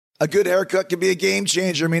A good haircut can be a game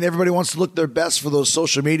changer. I mean, everybody wants to look their best for those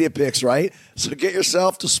social media pics, right? So get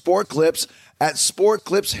yourself to Sport Clips at Sport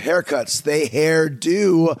Clips Haircuts. They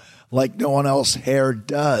hairdo like no one else hair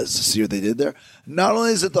does. See what they did there? Not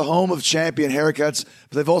only is it the home of champion haircuts,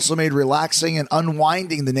 but they've also made relaxing and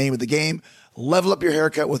unwinding the name of the game. Level up your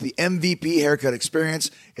haircut with the MVP haircut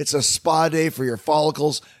experience. It's a spa day for your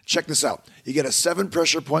follicles. Check this out. You get a 7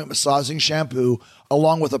 pressure point massaging shampoo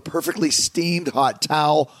along with a perfectly steamed hot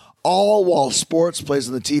towel, all while sports plays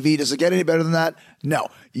on the TV. Does it get any better than that? No.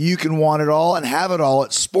 You can want it all and have it all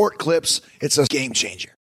at Sport Clips. It's a game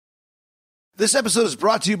changer. This episode is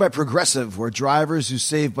brought to you by Progressive, where drivers who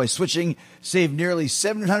save by switching save nearly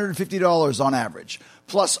 $750 on average.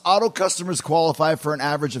 Plus, auto customers qualify for an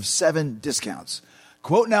average of 7 discounts.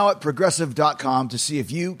 Quote now at Progressive.com to see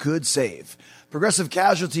if you could save. Progressive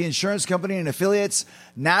Casualty Insurance Company and Affiliates,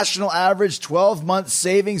 national average 12-month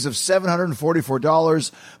savings of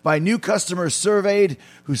 $744 by new customers surveyed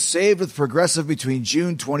who saved with Progressive between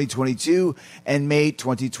June 2022 and May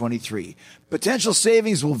 2023. Potential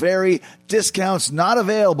savings will vary. Discounts not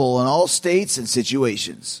available in all states and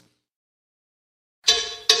situations.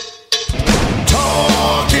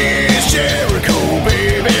 Talk is Jericho,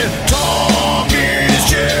 baby. Talk is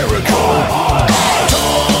Jericho.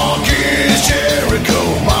 Talk is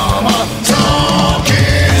Jericho, mama. Talk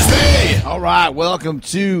is me. All right, welcome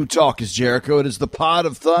to Talk is Jericho. It is the pod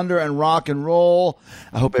of thunder and rock and roll.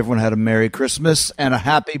 I hope everyone had a Merry Christmas and a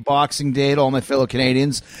happy Boxing Day to all my fellow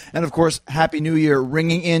Canadians. And, of course, Happy New Year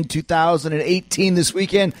ringing in 2018 this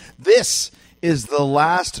weekend. This is the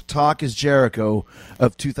last Talk is Jericho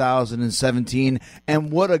of 2017,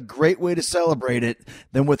 and what a great way to celebrate it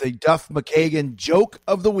than with a Duff McKagan joke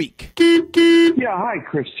of the week. Yeah, hi,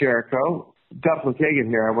 Chris Jericho. Duff McKagan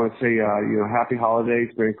here. I want to say, happy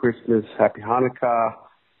holidays, Merry Christmas, Happy Hanukkah,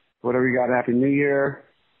 whatever you got, Happy New Year.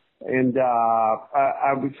 And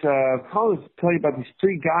I was calling to tell you about these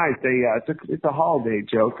 3 guys. It's a holiday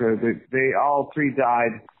joke. They all 3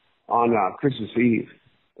 died on Christmas Eve,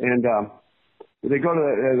 and they go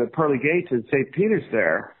to the pearly gates, and St. Peter's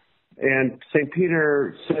there. And St.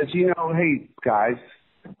 Peter says, hey, guys,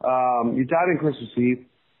 you died on Christmas Eve.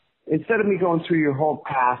 Instead of me going through your whole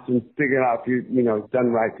past and figuring out if you're,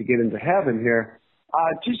 done right to get into heaven here,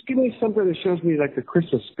 just give me something that shows me, like, the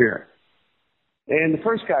Christmas spirit. And the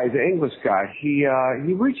first guy, the English guy, he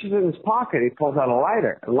reaches in his pocket, he pulls out a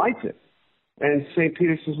lighter and lights it. And St.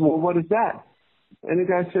 Peter says, well, what is that? And the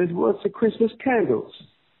guy says, well, it's the Christmas candles.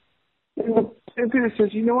 And St. Peter says,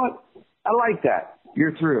 you know what? I like that.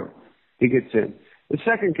 You're through. He gets in. The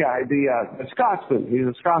second guy, the Scotsman, he's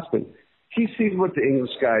a Scotsman. He sees what the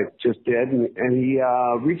English guy just did, and he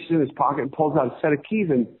reaches in his pocket and pulls out a set of keys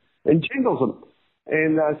and jingles them.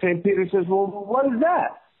 And St. Peter says, well, what is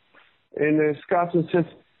that? And the Scotsman says,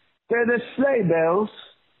 they're the sleigh bells.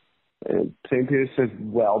 And St. Peter says,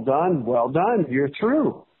 well done, you're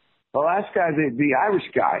through. The last guy, the Irish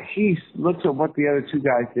guy, he looks at what the other 2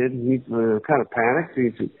 guys did, and he's kind of panicked.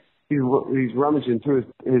 He's rummaging through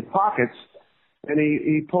his pockets, and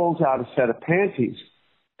he pulls out a set of panties.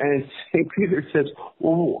 And St. Peter says,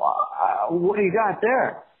 well, what do you got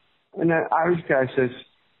there? And the Irish guy says,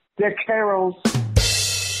 they're carols.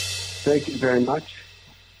 Thank you very much.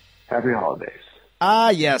 Happy holidays. Ah,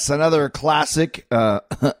 yes, another classic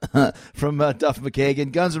from Duff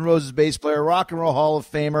McKagan, Guns N' Roses bass player, Rock and Roll Hall of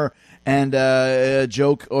Famer, and a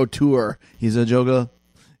joke auteur. He's a joker,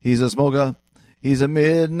 he's a smoker, he's a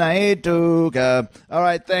midnight toker. All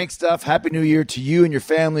right, thanks, Duff. Happy New Year to you and your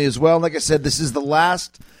family as well. Like I said, this is the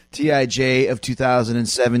last TIJ of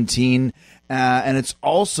 2017, and it's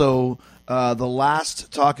also the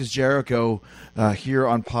last Talk is Jericho here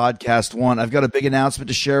on Podcast One. I've got a big announcement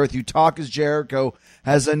to share with you. Talk is Jericho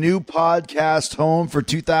has a new podcast home for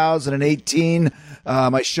 2018.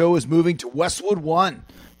 My show is moving to Westwood One,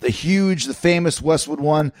 the famous Westwood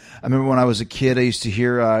One. I remember when I was a kid, I used to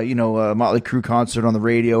hear, a Motley Crue concert on the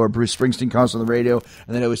radio or Bruce Springsteen concert on the radio,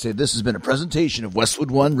 and then I would say, this has been a presentation of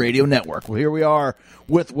Westwood One Radio Network. Well, here we are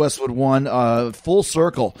with Westwood One, full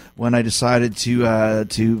circle when I decided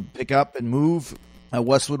to pick up and move.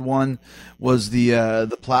 Westwood One was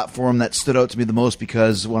the platform that stood out to me the most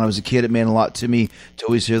because when I was a kid, it meant a lot to me to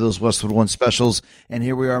always hear those Westwood One specials. And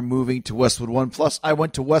here we are moving to Westwood One. Plus, I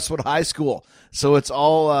went to Westwood High School, so it's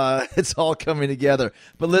all coming together.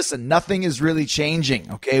 But listen, nothing is really changing.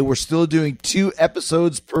 Okay, we're still doing 2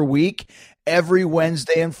 episodes per week, every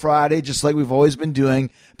Wednesday and Friday, just like we've always been doing.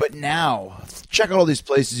 But now, check out all these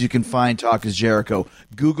places you can find Talk is Jericho: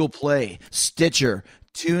 Google Play, Stitcher,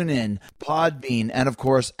 TuneIn, Podbean, and of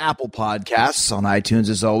course, Apple Podcasts on iTunes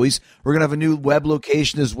as always. We're going to have a new web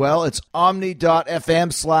location as well. It's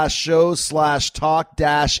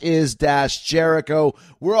omni.fm/show/talk-is-Jericho.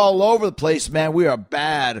 We're all over the place, man. We are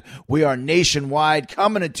bad. We are nationwide.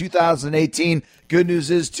 Coming in 2018. Good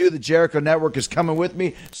news is, too, the Jericho Network is coming with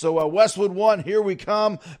me. So Westwood One, here we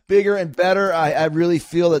come. Bigger and better. I really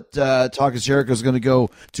feel that Talk is Jericho is going to go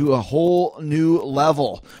to a whole new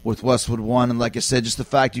level with Westwood One. And like I said, just the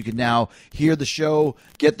fact you can now hear the show,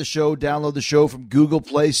 get the show, download the show from Google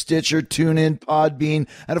Play, Stitcher, TuneIn, Podbean,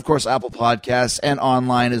 and of course Apple Podcasts and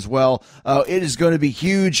online as well. It is going to be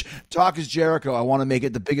huge. Talk is Jericho. I want to make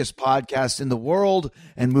it the biggest podcast in the world,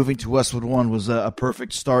 and moving to Westwood One was a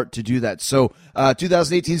perfect start to do that. So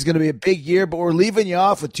 2018 is going to be a big year, but we're leaving you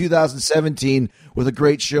off with 2017 with a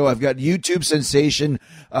great show. I've got YouTube sensation.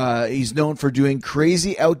 He's known for doing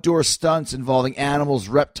crazy outdoor stunts involving animals,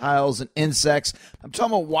 reptiles, and insects. I'm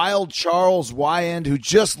talking about Wild Charles Wyand, who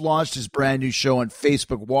just launched his brand new show on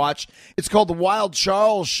Facebook Watch. It's called The Wild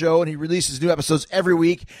Charles Show, and he releases new episodes every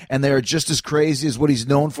week, and they are just as crazy as what he's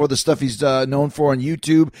known for, the stuff he's known for on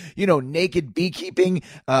YouTube. You know, naked beekeeping,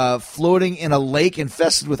 floating in a lake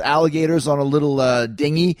infested with alligators on a little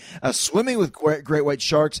dinghy, swimming with great white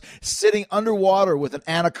sharks, sitting underwater with an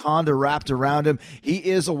anaconda wrapped around him. He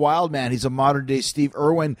is a wild man. He's a modern-day Steve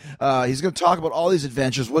Irwin. He's going to talk about all these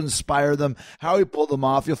adventures, what inspired them, how he pulled them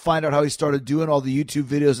off. You'll find out how he started doing all the YouTube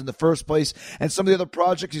videos in the first place and some of the other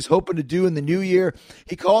projects he's hoping to do in the new year.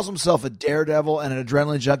 He calls himself a daredevil and an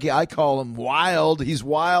adrenaline junkie. I call him wild. He's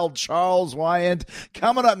Wild Charles Wyand.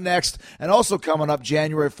 Coming up next, and also coming up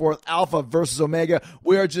January 4th, Alpha versus Omega.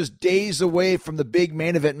 We are just days away from the big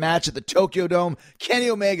main event match at the Tokyo Dome. Kenny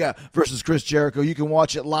Omega versus Chris Jericho. You can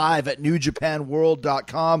watch it live at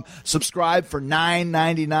NewJapanWorld.com. Subscribe for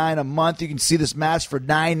 $9.99 a month. You can see this match for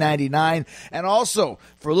 $9.99. And also,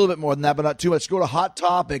 for a little bit more than that, but not too much, go to Hot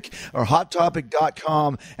Topic or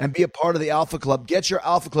HotTopic.com and be a part of the Alpha Club. Get your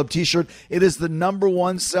Alpha Club t-shirt. It is the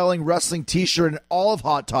 #1 selling wrestling t-shirt in all of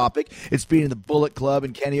Hot Topic. It's beating the Bullet Club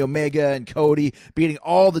and Kenny Omega and Cody, beating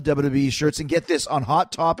all the WWE shirts. And get this, on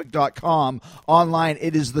HotTopic.com online,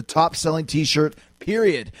 it is the top selling t-shirt,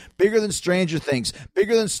 period. Bigger than Stranger Things,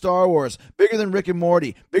 bigger than Star Wars, bigger than Rick and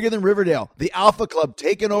Morty, bigger than Riverdale. The Alpha Club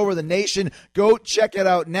taking over the nation. Go check it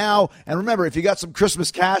out now. And remember, if you got some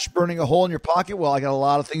Christmas cash burning a hole in your pocket, well, I got a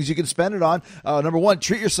lot of things you can spend it on. #1,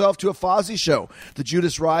 treat yourself to a Fozzy show. The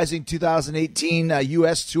Judas Rising 2018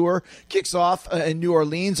 U.S. tour kicks off in New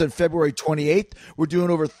Orleans on February 28th. We're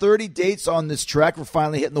doing over 30 dates on this trek. We're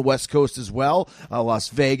finally hitting the West Coast as well. Las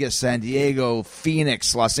Vegas, San Diego,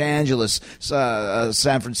 Phoenix, Los Angeles,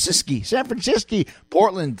 San Francisco,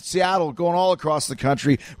 Portland, Seattle, going all across the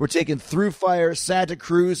country. We're taking Through Fire, Santa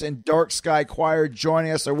Cruz, and Dark Sky Choir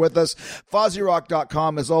joining us or with us.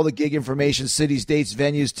 FozzyRock.com has all the gig information, cities, dates,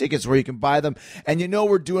 venues, tickets, where you can buy them. And you know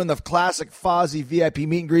we're doing the classic Fozzy VIP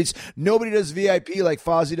meet and greets. Nobody does VIP like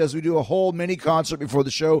Fozzy does. We do a whole mini concert before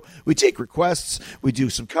the show. We take requests. We do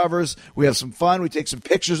some covers. We have some fun. We take some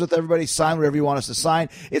pictures with everybody. Sign whatever you want us to sign.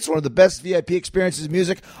 It's one of the best VIP experiences in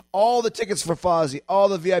music. All the tickets for Fozzy, all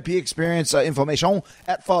the VIP experience information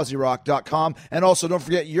at FozzyRock.com. And also, don't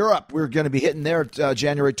forget Europe. We're going to be hitting there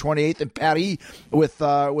January 28th in Paris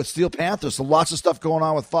with Steel Panther. So lots of stuff going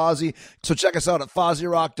on with Fozzy. So check us out at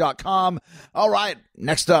FozzyRock.com. All right,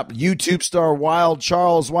 next up, YouTube star Wild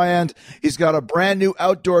Charles Wyand. He's got a brand new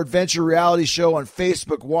outdoor adventure reality show on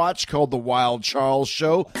Facebook Watch called The Wild Charles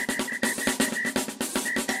Show.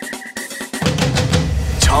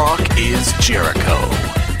 Talk is Jericho.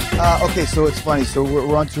 Okay, so it's funny. So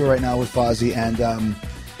we're on tour right now with Fozzy, and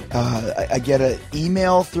I get an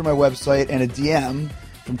email through my website and a DM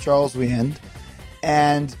from Charles Wyand,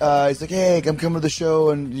 and he's like, "Hey, I'm coming to the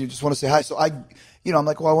show, and you just want to say hi." So I'm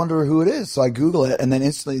like, well, I wonder who it is. So I Google it, and then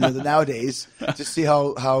instantly, nowadays, to see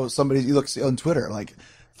how somebody looks on Twitter, like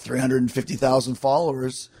 350,000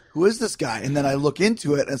 followers. Who is this guy? And then I look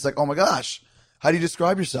into it, and it's like, oh my gosh, how do you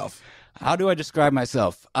describe yourself? How do I describe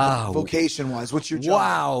myself? Vocation-wise, what's your job?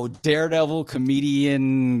 Wow, daredevil,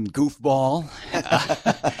 comedian, goofball.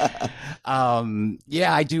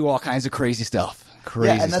 Yeah, I do all kinds of crazy stuff.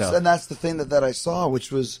 And that's the thing that I saw,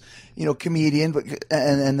 which was, comedian, but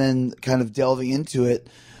and then kind of delving into it.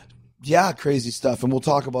 Yeah, crazy stuff, and we'll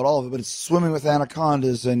talk about all of it, but it's swimming with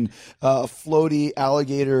anacondas and a floaty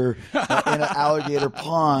alligator in an alligator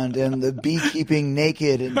pond and the beekeeping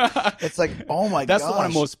naked, and it's like, oh my gosh. That's the one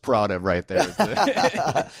I'm most proud of right there.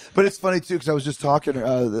 But it's funny, too, because I was just talking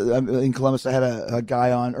in Columbus. I had a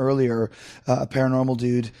guy on earlier, a paranormal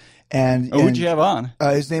dude, And Who'd you have on?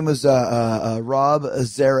 His name was Rob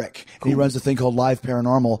Zarek. And he runs a thing called Live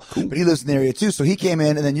Paranormal. But he lives in the area too. So he came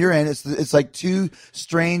in, and then you're in. It's like two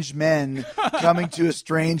strange men coming to a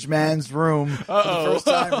strange man's room for the first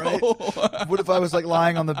time, right? What if I was like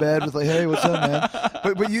lying on the bed with like, hey, what's up, man?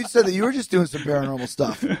 But you said that you were just doing some paranormal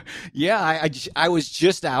stuff. Yeah, I was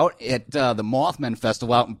just out at the Mothman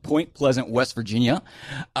Festival out in Point Pleasant, West Virginia.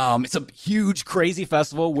 It's a huge, crazy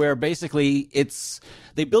festival where basically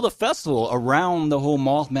they build a festival around the whole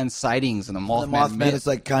Mothman sightings and the Mothman myth. Is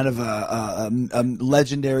like kind of a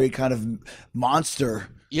legendary kind of monster.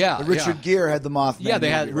 Yeah, Like Richard Gere had the Mothman. Yeah, they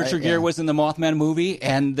had movie, Richard right? Gere was in the Mothman movie,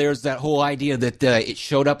 and there's that whole idea that it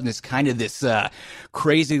showed up in this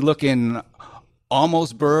crazy looking,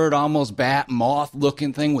 almost bird, almost bat, moth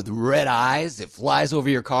looking thing with red eyes that flies over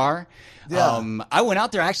your car. Yeah. I went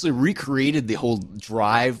out there, actually recreated the whole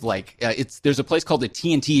drive. There's a place called the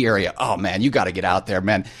TNT area. Oh man, you got to get out there,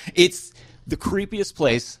 man. It's the creepiest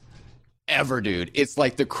place ever, dude. It's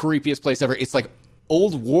like the creepiest place ever. It's like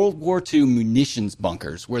old World War II munitions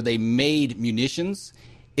bunkers where they made munitions.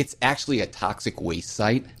 It's actually a toxic waste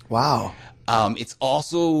site. Wow. It's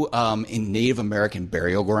also in Native American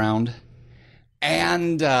burial ground.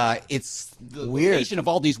 And it's the location of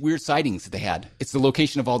all these weird sightings that they had. It's the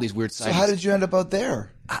location of all these weird sightings. So how did you end up out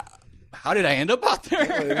there? How did I end up out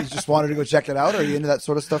there? You just wanted to go check it out? Are you into that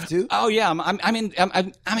sort of stuff too? Oh yeah, I'm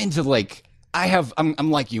into like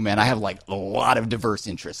I'm like you, man. I have like a lot of diverse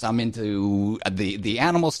interests. I'm into the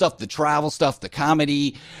animal stuff, the travel stuff, the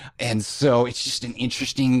comedy, and so it's just an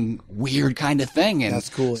interesting, weird kind of thing. And that's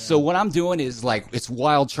cool. Yeah. So what I'm doing is like it's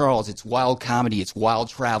Wild Charles, it's wild comedy, it's wild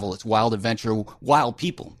travel, it's wild adventure, wild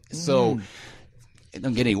people. So it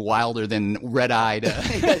don't get any wilder than red-eyed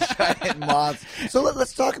giant moths. So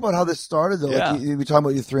let's talk about how this started, though. Yeah. Like we talking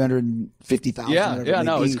about your 350,000. Yeah,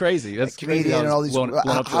 no, it's crazy. That's comedian crazy. and all these. Blown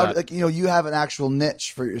up to that. Like you have an actual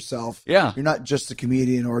niche for yourself. Yeah. You're not just a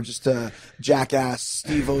comedian or just a jackass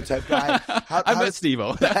Steve-O type guy. I met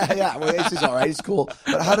Steve-O. Yeah, well, he's all right. He's cool.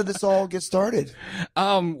 But how did this all get started?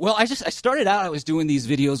 Well, I started out. I was doing these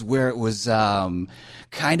videos where it was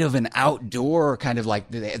kind of an outdoor, kind of like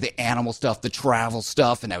the animal stuff, the travel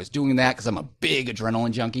stuff, and I was doing that because I'm a big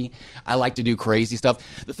adrenaline junkie. I like to do crazy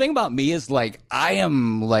stuff. The thing about me is like I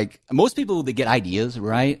am like most people, they get ideas,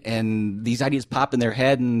 right? And these ideas pop in their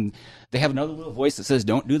head, and they have another little voice that says,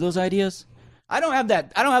 "Don't do those ideas." I don't have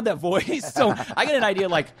that voice. So I get an idea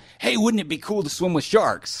like, "Hey, wouldn't it be cool to swim with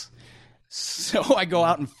sharks?" So I go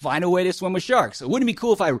out and find a way to swim with sharks. Wouldn't it be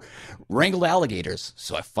cool if I wrangled alligators?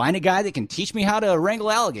 So I find a guy that can teach me how to wrangle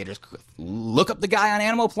alligators. Look up the guy on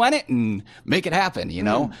Animal Planet and make it happen, you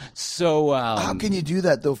know? So how can you do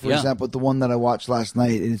that, though? For example, the one that I watched last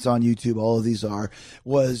night, and it's on YouTube, all of these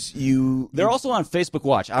they're also on Facebook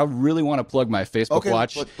Watch. I really want to plug my Facebook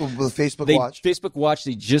Watch. With Facebook Watch? Facebook Watch,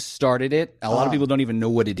 they just started it. A lot of people don't even know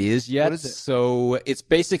what it is yet. What is it? So it's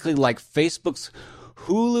basically like Facebook's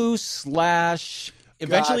Hulu /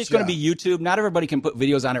 eventually it's going to be YouTube. Not everybody can put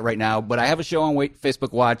videos on it right now, but I have a show on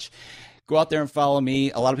Facebook Watch. Go out there and follow me.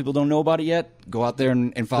 A lot of people don't know about it yet. Go out there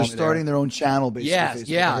and follow me. They're starting their own channel,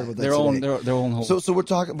 basically. Yeah, their own whole. So we're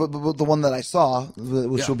talking, but the one that I saw,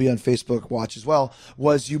 which will be on Facebook Watch as well,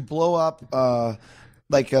 was you blow up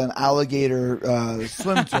like an alligator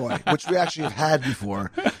swim toy, which we actually have had before,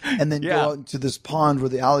 and then go out into this pond where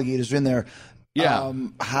the alligators are in there. Yeah.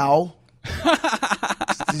 How?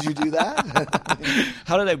 Did you do that?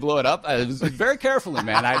 How did I blow it up? Very carefully,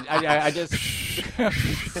 man. I just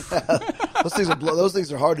those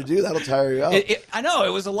things are hard to do. That'll tire you out. I know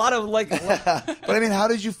it was a lot of like. But I mean, how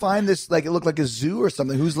did you find this? Like, it looked like a zoo or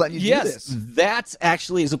something. Who's letting you do this? Yes, that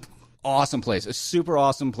actually is a awesome place, a super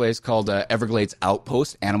awesome place called Everglades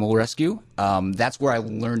Outpost Animal Rescue. That's where I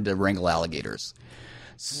learned to wrangle alligators.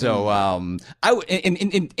 So yeah,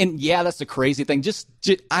 that's the crazy thing. Just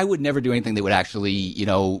I would never do anything that would actually,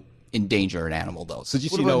 endanger an animal, though. So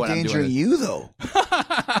just what know about what I'm doing. endangering you, though?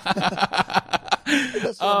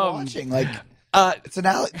 That's what I'm watching. Like, it's an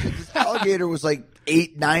this alligator was like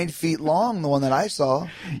 8-9 feet long. The one that I saw.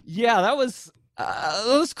 Yeah, that was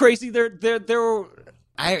crazy. There were.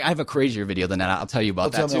 I have a crazier video than that. I'll tell you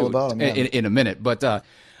about that tell me all too about 'em, yeah. in a minute. But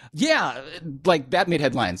yeah, like that made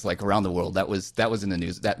headlines like around the world. That was in the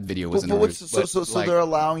news. That video was in the news. So they're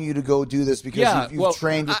allowing you to go do this because you've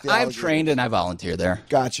trained with the I've alligators. trained and I volunteer there.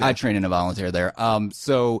 Gotcha. I train and I volunteer there.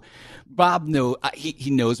 So Bob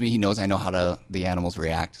he knows me. He knows I know how the animals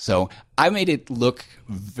react. So I made it look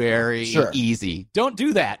very easy. Don't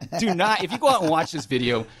do that. Do not. If you go out and watch this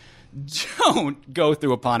video, don't go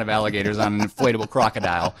through a pond of alligators on an inflatable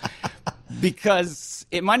crocodile. because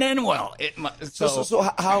it might end well. So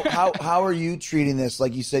how are you treating this?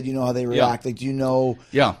 Like you said, you know how they react. Like, do you know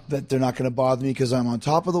that they're not going to bother me because I'm on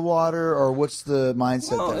top of the water, or what's the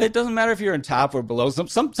mindset Well, there? it doesn't matter if you're on top or below.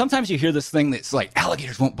 Sometimes you hear this thing that's like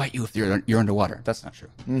alligators won't bite you if you're underwater. That's not true.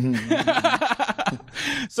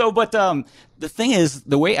 So, but the thing is,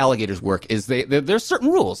 the way alligators work is there's certain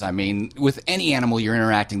rules. I mean, with any animal you're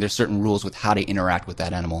interacting, there's certain rules with how to interact with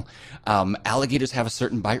that animal. Alligators have a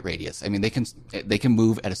certain bite radius. I mean, they can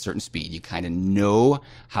move at a certain speed. You kind of know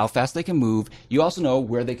how fast they can move. You also know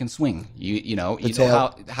where they can swing. You know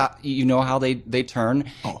how they turn,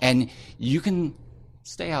 and you can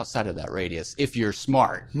stay outside of that radius if you're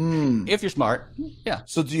smart. If you're smart, yeah.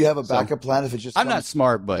 So do you have a backup plan if it just I'm not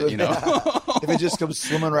smart, but you know. If it just comes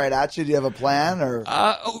swimming right at you, do you have a plan or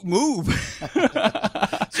move?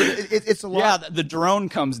 So it's a lot. Yeah, the drone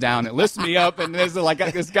comes down, it lifts me up, and there's like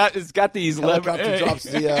it's got these helicopter drops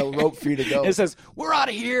the rope for you to go. It says we're out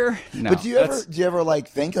of here. No, but do you ever like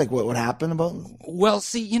think like what would happen about? Well,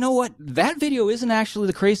 see, you know what? That video isn't actually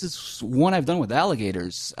the craziest one I've done with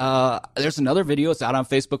alligators. There's another video. It's out on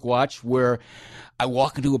Facebook Watch where I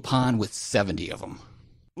walk into a pond with 70 of them.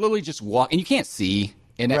 Literally just walk, and you can't see.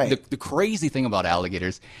 And the crazy thing about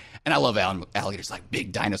alligators, and I love alligators like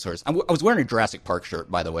big dinosaurs. I was wearing a Jurassic Park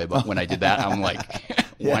shirt, by the way, but when I did that, I'm like,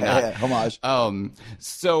 why not? Yeah, homage.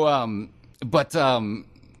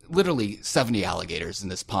 Literally 70 alligators in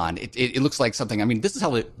this pond. It looks like something. I mean, this is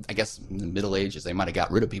how I guess in the Middle Ages they might have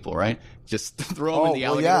got rid of people, right? Just throw them in the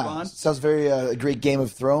alligator pond. Sounds very a great Game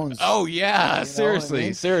of Thrones. Oh yeah,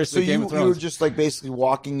 seriously. So Game of Thrones. You were just like basically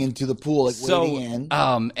walking into the pool, like wading in.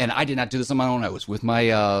 And I did not do this on my own. I was with my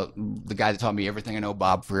the guy that taught me everything I know,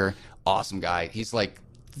 Bob Freer. Awesome guy. He's like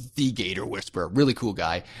the Gator Whisperer, really cool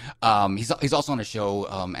guy. He's also on a show,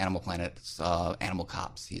 Animal Planet, Animal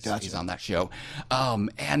Cops. He's on that show,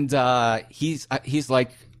 and he's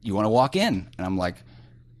like, "You want to walk in?" And I'm like,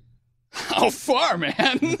 "How far,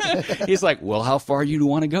 man?" He's like, "Well, how far you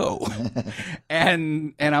want to go?"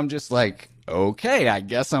 and I'm just like, "Okay, I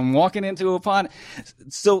guess I'm walking into a pond."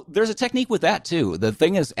 So there's a technique with that too. The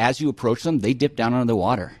thing is, as you approach them, they dip down under the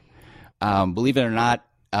water. Believe it or not.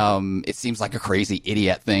 It seems like a crazy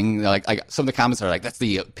idiot thing. Like some of the comments are like, that's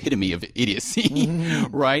the epitome of idiocy,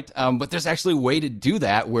 right? But there's actually a way to do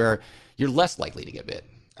that where you're less likely to get bit.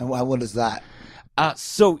 And what is that?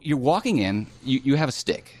 So you're walking in, you have a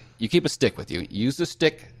stick. You keep a stick with you. You use the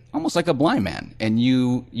stick almost like a blind man, and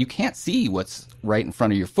you can't see what's right in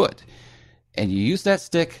front of your foot. And you use that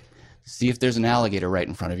stick to see if there's an alligator right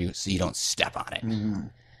in front of you so you don't step on it. Mm-hmm.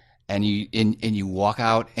 And you walk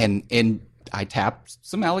out, and I tapped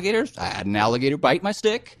some alligators. I had an alligator bite my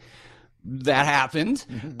stick. That happened.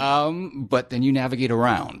 But then you navigate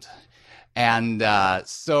around. And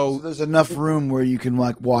so there's enough room where you can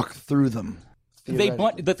like walk through them.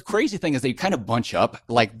 The crazy thing is they kind of bunch up.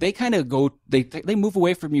 Like they kind of go, they move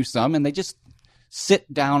away from you some, and they just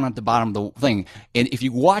sit down at the bottom of the thing. And if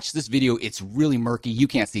you watch this video, it's really murky. You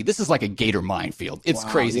can't see. This is like a gator minefield. It's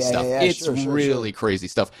crazy stuff. It's really crazy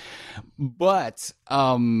stuff. But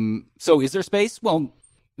so is there space? Well,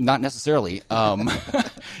 not necessarily.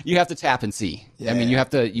 You have to tap and see. I mean, you have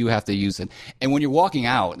to use it. And when you're walking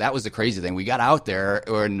out, that was the crazy thing. We got out there,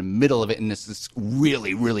 or in the middle of it, and this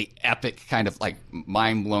really, really epic kind of like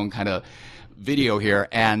mind blown kind of video here,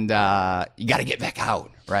 and you got to get back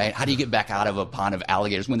out, right? How do you get back out of a pond of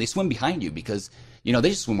alligators when they swim behind you? Because they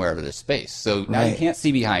just swim wherever there's space. So now you can't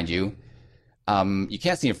see behind you, you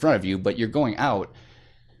can't see in front of you, but you're going out.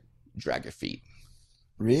 Drag your feet.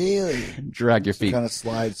 Really? Drag your feet. Kind of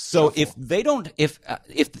slides. So if they don't, if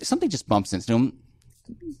something just bumps into them,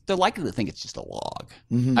 they're likely to think it's just a log.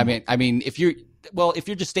 Mm-hmm. I mean, if you're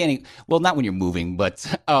just standing, well, not when you're moving, but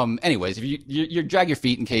anyways, if you drag your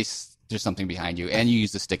feet in case there's something behind you, and you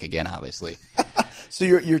use the stick again, obviously. So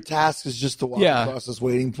your task is just to walk across this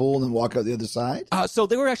wading pool and then walk out the other side? So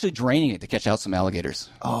they were actually draining it to catch out some alligators.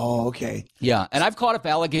 Oh, okay. Yeah, and I've caught up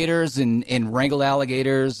alligators and wrangled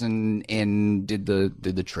alligators and did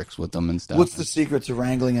the tricks with them and stuff. What's the secret to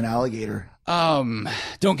wrangling an alligator? Don't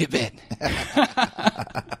get bit.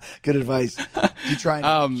 Good advice. Do you try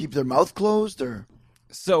and keep their mouth closed, or?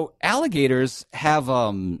 So alligators have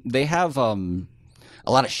a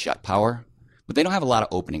lot of shut power, but they don't have a lot of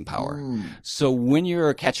opening power. So when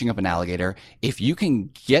you're catching up an alligator, if you can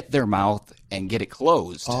get their mouth and get it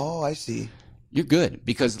closed. Oh, I see. You're good,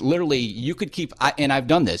 because literally you could keep, and I've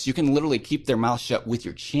done this, you can literally keep their mouth shut with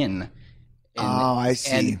your chin. I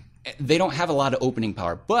see. And they don't have a lot of opening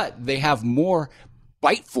power, but they have more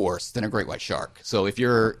bite force than a great white shark. So if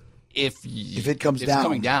you're if it comes if down. it's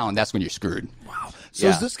coming down, that's when you're screwed. So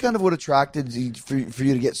is this kind of what attracted you, for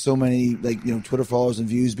you to get so many Twitter followers and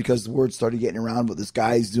views, because the word started getting around about this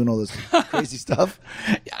guy's doing all this crazy stuff?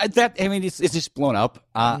 It's just blown up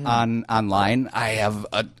on online. I have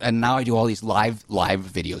and now I do all these live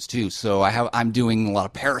videos too. So I'm doing a lot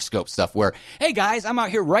of Periscope stuff where, hey guys, I'm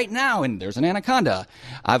out here right now and there's an anaconda.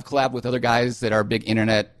 I've collabed with other guys that are big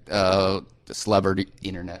internet celebrities.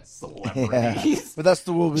 Yeah. But that's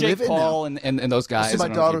the world we Jake live Paul in now. and those guys. See, my I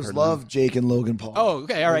don't know if you've daughters heard of love them. Jake and Logan Paul. Oh,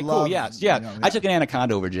 okay, all right, cool, yeah. I took an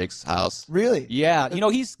anaconda over Jake's house. Really? Yeah,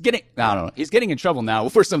 he's getting in trouble now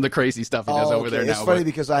for some of the crazy stuff he does over there now. It's funny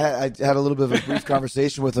because I had a little bit of a brief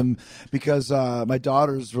conversation with him because my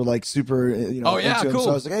daughters were like super, Oh, yeah, into him. cool. So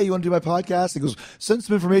I was like, hey, you want to do my podcast? He goes, send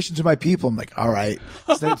some information to my people. I'm like, all right.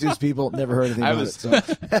 Send it to his people. Never heard anything about it. So.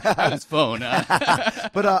 I have his phone.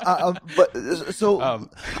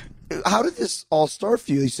 How did this all start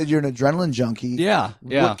for you? You said you're an adrenaline junkie. Yeah.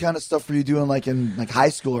 What kind of stuff were you doing, like in high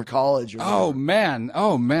school or college? Or Oh man.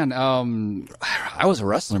 I was a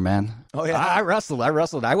wrestler, man. Oh, yeah? I wrestled.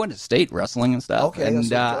 I went to state wrestling and stuff. Okay, and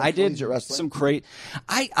so I did collegiate wrestling. some crazy.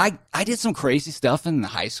 I did some crazy stuff in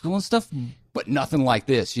high school and stuff. But nothing like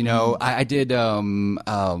this, I did.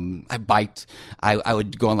 I biked. I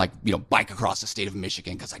would go and bike across the state of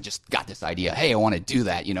Michigan because I just got this idea. Hey, I want to do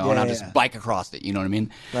that, and I'll just bike across it. You know what I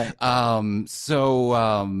mean? Right.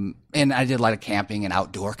 And I did a lot of camping and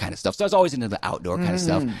outdoor kind of stuff. So I was always into the outdoor kind of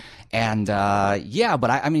stuff. And but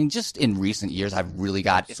I mean, just in recent years, I've really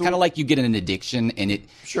got. It's kind of like you get an addiction, and it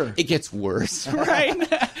gets worse, right?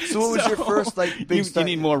 So what was your first big You stunt?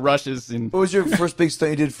 need more rushes and. What was your first big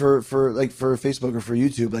stunt you did for Facebook or for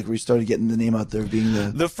YouTube? Like where you started getting the name out there,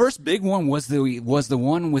 being The first big one was the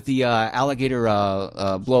one with the alligator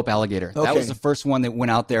blow up alligator. Okay. That was the first one that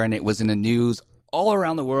went out there, and it was in the news all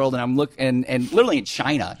around the world. And I'm looking and literally in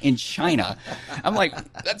China, I'm like,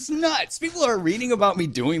 that's nuts. People are reading about me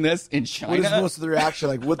doing this in China. What is most of the reaction?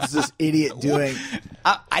 Like, what is this idiot doing?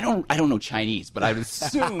 I don't know Chinese, but I would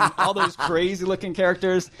assume all those crazy looking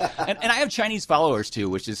characters. And I have Chinese followers too,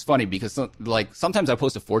 which is funny because sometimes I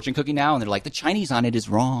post a fortune cookie now and they're like, the Chinese on it is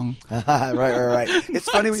wrong. Right. It's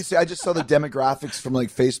funny when you say, I just saw the demographics from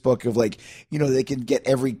Facebook of they can get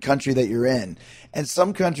every country that you're in. And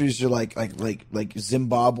some countries are like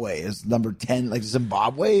Zimbabwe is number 10, like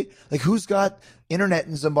Zimbabwe. Like who's got internet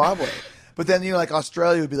in Zimbabwe? But then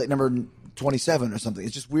Australia would be like number 27 or something.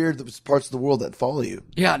 It's just weird that there's parts of the world that follow you.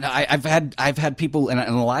 Yeah, no, I've had people in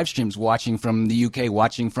the live streams watching from the UK,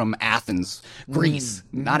 watching from Athens, Greece,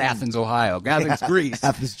 not Athens, Ohio. Athens, Greece.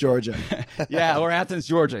 Athens, Georgia. Yeah, or Athens,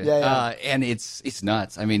 Georgia. Yeah. And it's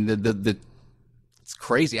nuts. I mean, it's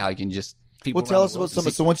crazy how you can just. Well, tell us about some.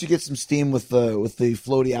 So once you get some steam with the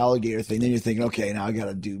floaty alligator thing, then you're thinking, okay, now I got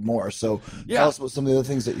to do more. So tell us about some of the other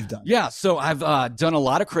things that you've done. Yeah, so I've done a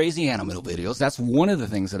lot of crazy animal videos. That's one of the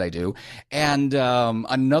things that I do, and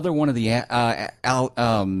another one of the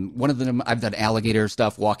one of them I've done alligator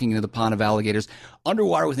stuff, walking into the pond of alligators.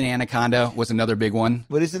 Underwater with an anaconda was another big one.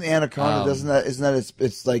 But isn't anaconda? Isn't that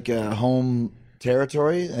it's like a home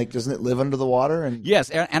territory? Like, doesn't it live under the water? And yes,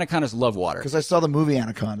 anacondas love water. Because I saw the movie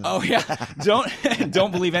Anaconda. Oh yeah,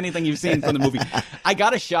 don't believe anything you've seen from the movie. I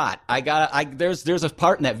got a shot. There's a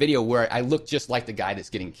part in that video where I look just like the guy that's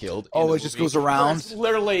getting killed. Oh, it just goes around. It's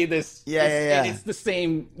literally this. Yeah. And it's the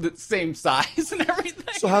same size and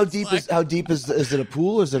everything. So how deep is it a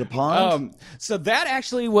pool? Is it a pond? So that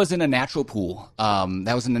actually was in a natural pool.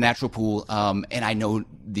 That was in a natural pool. And I know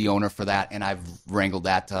the owner for that, and I've wrangled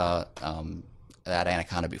that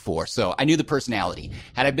anaconda before, so I knew the personality.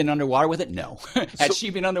 Had I been underwater with it? No. Had she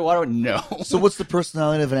been underwater? No. So what's the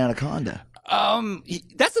personality of an anaconda?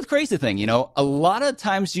 That's the crazy thing, a lot of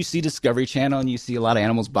times you see Discovery Channel and you see a lot of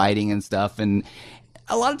animals biting and stuff, and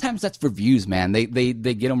a lot of times that's for views, man. They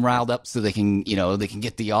get them riled up so they can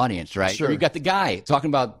get the audience, right? Sure. You got the guy talking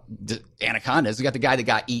about the anacondas. You got the guy that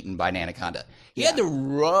got eaten by an anaconda. He had to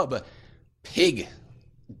rub pig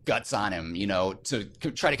guts on him, to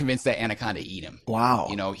try to convince that anaconda to eat him.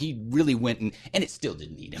 Wow. He really went and it still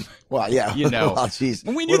didn't eat him. Well, yeah. Well, geez.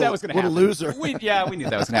 We knew that was going to happen. What a loser. We knew that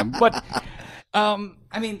was going to happen. But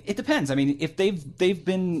I mean, it depends. I mean, if they've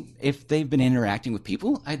been interacting with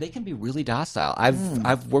people, they can be really docile.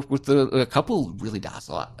 I've worked with a couple really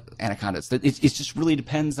docile anacondas. It just really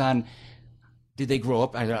depends on. Did they grow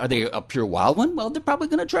up? Are they a pure wild one? Well, they're probably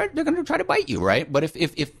going to try. They're going to try to bite you, right? But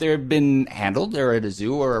if they've been handled, they're at a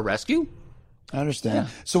zoo or a rescue. I understand.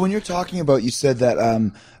 Yeah. So when you're talking about, you said that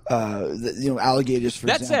alligators, for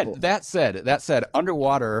example. That said,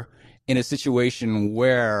 underwater in a situation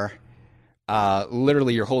where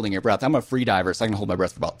literally you're holding your breath. I'm a free diver, so I can hold my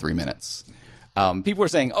breath for about 3 minutes. People were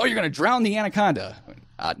saying, "Oh, you're going to drown the anaconda."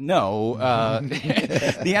 No,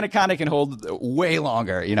 the anaconda can hold way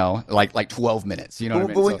longer. Like 12 minutes. You know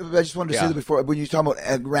what I mean? But I just wanted to say that before, when you talk about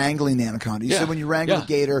wrangling the anaconda, you said when you wrangle the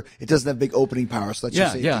gator, it doesn't have big opening power, so that's your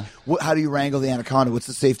safety. Yeah. How do you wrangle the anaconda? What's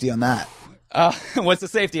the safety on that? What's the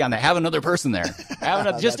safety on that? Have another person there,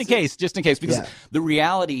 just in case. Because the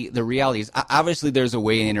reality is, obviously, there's a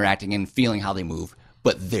way of interacting and feeling how they move,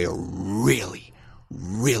 but they're really,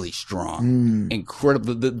 really strong,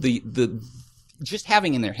 incredible. The just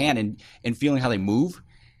having in their hand and feeling how they move,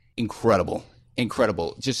 incredible.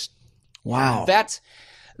 Just wow. That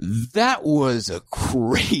was a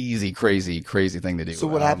crazy thing to do. So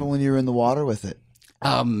what happened when you were in the water with it?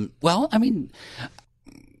 Well, I mean,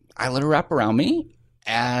 I let her wrap around me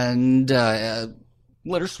and let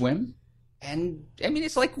her swim, and I mean,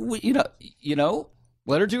 it's like let her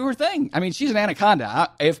do her thing. I mean, she's an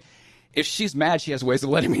anaconda. If she's mad, she has ways of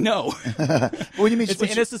letting me know. What do you mean?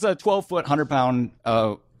 This is a 12-foot, 100-pound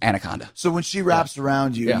anaconda. So when she wraps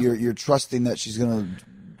around you, you're trusting that she's going to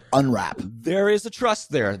unwrap. There is a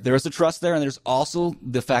trust there. And there's also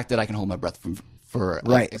the fact that I can hold my breath for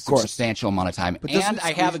a substantial amount of time. And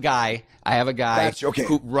I have a guy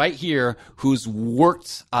who right here who's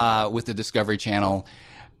worked with the Discovery Channel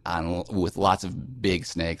with lots of big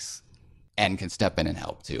snakes. And can step in and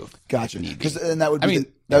help too. Gotcha. And that would be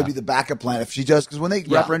the backup plan if she does. Because when they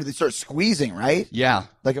wrap around, they start squeezing, right? Yeah,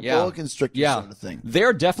 like a boa constrictor sort of thing.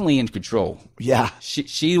 They're definitely in control. Yeah,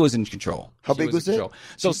 she was in control. How big was it?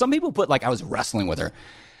 So some people put I was wrestling with her.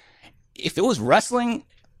 If it was wrestling,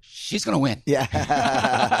 she's gonna win. Yeah,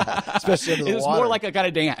 especially under the water. It was more like a kind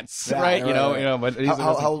of dance, right? But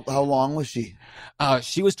how long was she?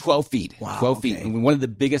 She was 12 feet. Wow, 12 feet. And one of the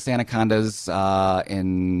biggest anacondas that's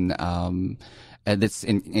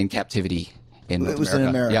in captivity in North America. It was in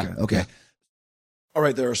America. Yeah. Okay. Yeah. All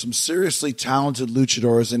right, there are some seriously talented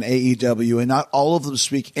luchadors in AEW, and not all of them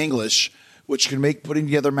speak English, which can make putting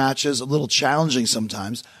together matches a little challenging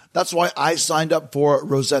sometimes. That's why I signed up for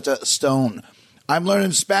Rosetta Stone. I'm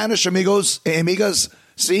learning Spanish, amigos, amigas.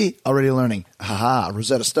 See? Already learning. Haha,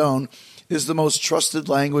 Rosetta Stone is the most trusted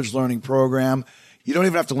language learning program. You don't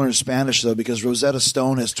even have to learn Spanish, though, because Rosetta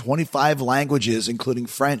Stone has 25 languages, including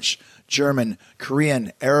French, German,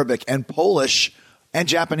 Korean, Arabic, and Polish, and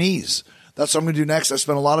Japanese. That's what I'm going to do next. I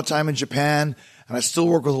spent a lot of time in Japan, and I still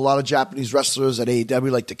work with a lot of Japanese wrestlers at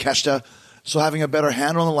AEW, like Takeshita. So having a better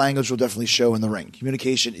handle on the language will definitely show in the ring.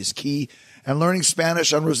 Communication is key, and learning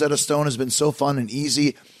Spanish on Rosetta Stone has been so fun and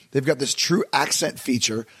easy. They've got this true accent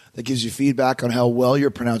feature that gives you feedback on how well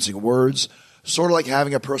you're pronouncing words, sort of like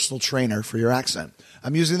having a personal trainer for your accent.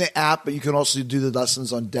 I'm using the app, but you can also do the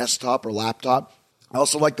lessons on desktop or laptop. I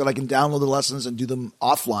also like that I can download the lessons and do them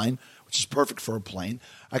offline, which is perfect for a plane.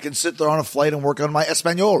 I can sit there on a flight and work on my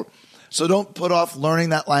Espanol. So don't put off learning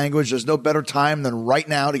that language. There's no better time than right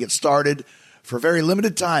now to get started. For a very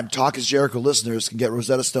limited time, Talk is Jericho listeners can get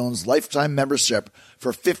Rosetta Stone's lifetime membership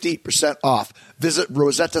for 50% off. Visit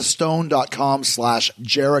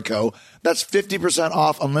rosettastone.com/Jericho. That's 50%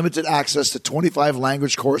 off unlimited access to 25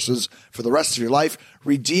 language courses for the rest of your life.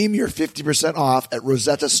 Redeem your 50% off at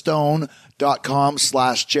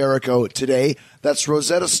rosettastone.com/Jericho today. That's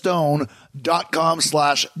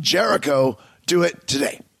rosettastone.com/Jericho. Do it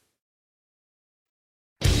today.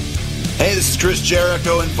 Hey, this is Chris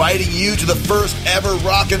Jericho inviting you to the first ever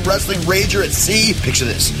Rock and Wrestling Rager at Sea. Picture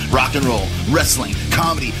this: rock and roll, wrestling,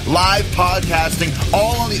 comedy, live podcasting,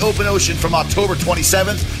 all on the open ocean from October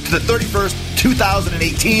 27th to the 31st,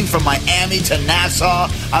 2018, from Miami to Nassau.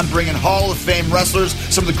 I'm bringing Hall of Fame wrestlers,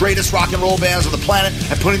 some of the greatest rock and roll bands on the planet,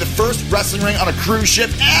 and putting the first wrestling ring on a cruise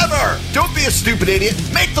ship ever. Don't be a stupid idiot.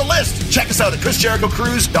 Make the list. Check us out at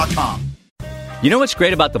ChrisJerichoCruise.com. You know what's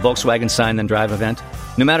great about the Volkswagen Sign Then Drive event?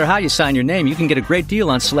 No matter how you sign your name, you can get a great deal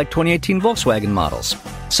on select 2018 Volkswagen models.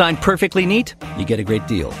 Sign perfectly neat, you get a great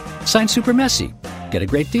deal. Sign super messy, get a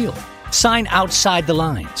great deal. Sign outside the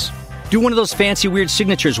lines. Do one of those fancy weird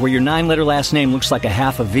signatures where your 9-letter last name looks like a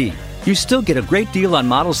half a V. You still get a great deal on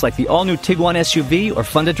models like the all-new Tiguan SUV or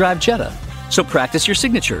fun-to-drive Jetta. So practice your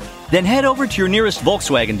signature. Then head over to your nearest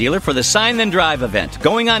Volkswagen dealer for the Sign Then Drive event,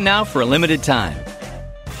 going on now for a limited time.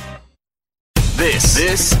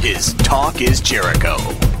 This is Talk is Jericho.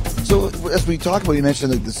 So as we talk about, you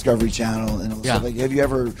mentioned the Discovery Channel and stuff. Like, have you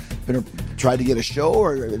ever tried to get a show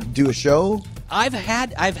or do a show? I've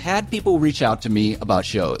had people reach out to me about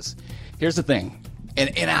shows. Here's the thing,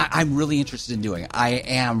 and I'm really interested in doing it. I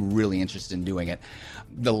am really interested in doing it.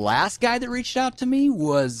 The last guy that reached out to me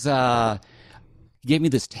was he gave me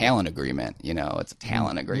this talent agreement. It's a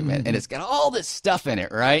talent agreement, and it's got all this stuff in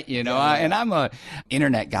it, right? And I'm a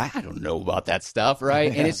internet guy. I don't know about that stuff,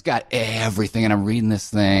 right? And it's got everything, and I'm reading this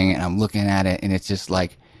thing, and I'm looking at it, and it's just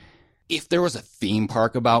like, if there was a theme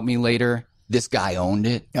park about me later, this guy owned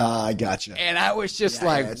it. I gotcha. And I was just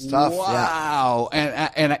it's tough. wow.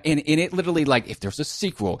 And it literally, like, if there's a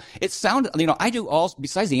sequel, it sounded, I do all,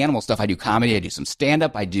 besides the animal stuff, I do comedy, I do some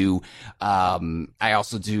stand-up, I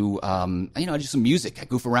also do, I do some music. I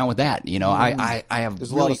goof around with that. I have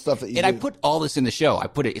There's a lot of stuff that you do. I put all this in the show.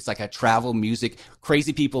 It's like a travel, music,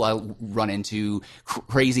 crazy people I run into,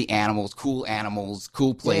 crazy animals, cool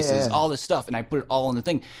places, all this stuff. And I put it all in the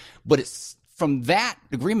thing. But it's, from that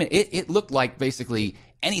agreement, it looked like basically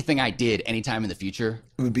anything I did anytime in the future,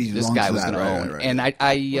 it would be this guy was going to own. Right. And I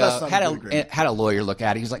had a lawyer look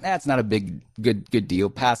at it. He was like, "That's not a good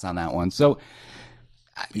deal. Pass on that one." So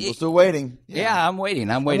people still waiting. Yeah, I'm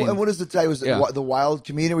waiting. And what is the title? Was it the Wild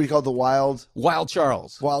Comedian? What do you call it? The Wild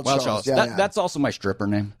Charles. Wild Charles. Yeah, That's also my stripper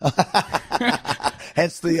name.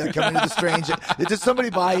 Hence the coming to the strange. Did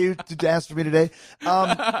somebody buy you to dance for me today?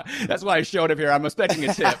 That's why I showed up here. I'm expecting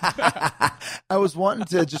a tip. I was wanting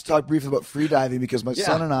to just talk briefly about freediving because my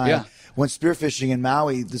son and I went spearfishing in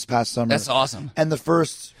Maui this past summer. That's awesome. And the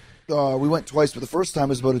first, we went twice, but the first time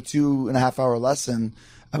was about a 2.5 hour lesson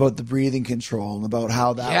about the breathing control and about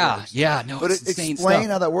how that works. Yeah, no, but it's insane explain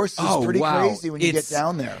stuff. how that works. It's pretty crazy when you get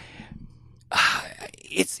down there.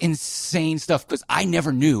 It's insane stuff because I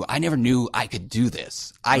never knew I could do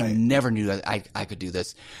this. I never knew that I could do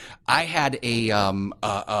this. I had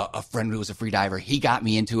a friend who was a free diver. He got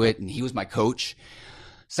me into it, and he was my coach.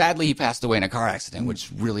 Sadly, he passed away in a car accident,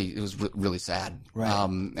 which was really sad.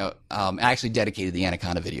 Right. I actually dedicated the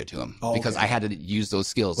Anaconda video to him because I had to use those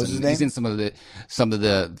skills. What's his name? He's in some of the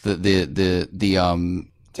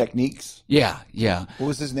techniques. Yeah. What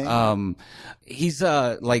was his name? He's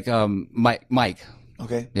Mike.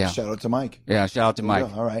 Okay. Yeah. Shout out to Mike. Yeah. Shout out to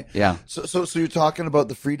Mike. All right. Yeah. So you're talking about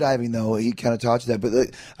the free diving though. He kind of taught you that, but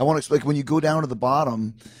I want to explain when you go down to the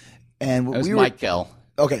bottom, and it was Mike Kell.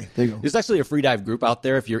 Okay, there you go. There's actually a free dive group out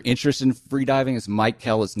there. If you're interested in free diving, it's Mike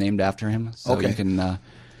Kell. It's named after him. So you can. But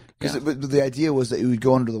the idea was that you would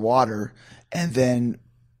go under the water, and then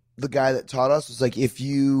the guy that taught us was like, if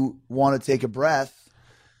you want to take a breath,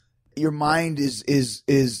 your mind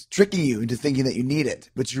is tricking you into thinking that you need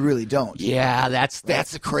it, but you really don't. Yeah, that's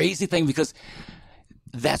the crazy thing because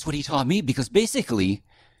that's what he taught me. Because basically,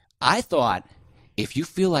 I thought if you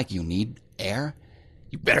feel like you need air,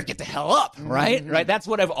 you better get the hell up, right? Right. That's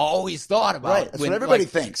what I've always thought about. Right. That's what everybody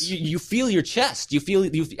thinks. You feel your chest. You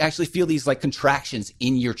actually feel these like contractions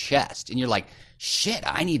in your chest, and you're like, shit,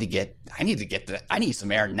 I need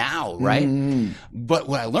some air now, right? But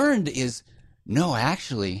what I learned is, no,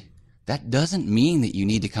 actually, that doesn't mean that you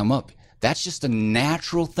need to come up. That's just a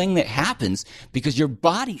natural thing that happens because your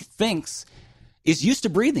body is used to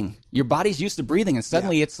breathing. Your body's used to breathing, and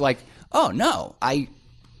suddenly it's like, oh no,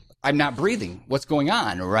 I'm not breathing. What's going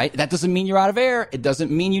on, right? That doesn't mean you're out of air. It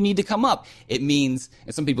doesn't mean you need to come up. It means,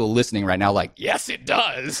 and some people listening right now like, yes, it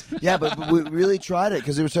does. Yeah, but we really tried it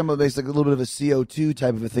because they were talking about basically a little bit of a CO2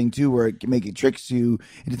 type of a thing too, where it tricks you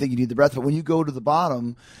into thinking you need the breath. But when you go to the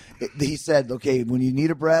bottom, he said, okay, when you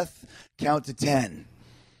need a breath, count to 10.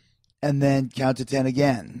 And then count to 10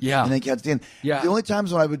 again. Yeah. And then count to 10. Yeah. The only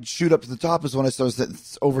times when I would shoot up to the top is when I started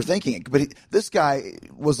overthinking it. But this guy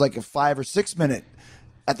was like a 5 or 6 minute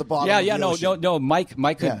at the bottom. No. Mike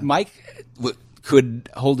could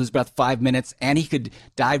hold his breath 5 minutes, and he could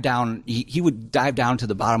dive down. He would dive down to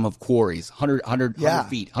the bottom of quarries, 100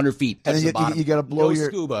 feet. And then you got to blow your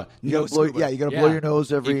scuba. You got to blow your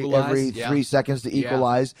nose every 3 seconds to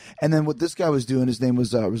equalize. And then what this guy was doing, his name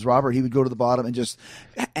was Robert. He would go to the bottom and just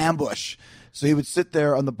ambush. So he would sit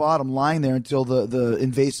there on the bottom, lying there until the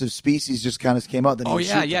invasive species just kind of came out. Then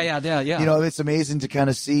yeah. You know, it's amazing to kind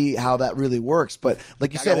of see how that really works. But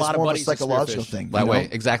like you said, it's more of a psychological thing. That way,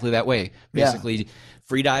 exactly that way. Basically,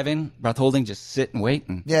 free diving, breath holding, just sit and wait.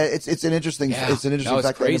 It's an interesting fact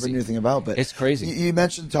that I never knew anything about. But it's crazy. You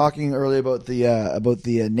mentioned talking earlier about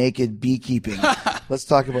the naked beekeeping. Let's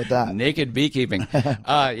talk about that. Naked beekeeping.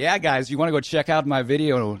 Yeah, guys, you want to go check out my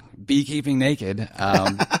video, Beekeeping Naked.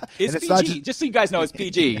 It's PG. Just so you guys know, it's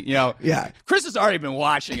PG. You know, Chris has already been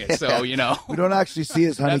watching it, so you know. We don't actually see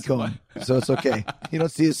his honeycomb, so it's okay. You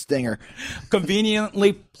don't see his stinger.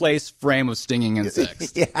 Conveniently placed frame of stinging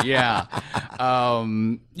insects. Yeah,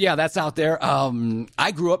 that's out there.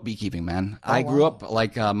 I grew up beekeeping, man. I grew up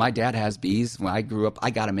like my dad has bees. When I grew up,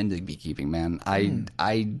 I got him into beekeeping, man.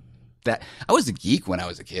 I was a geek when I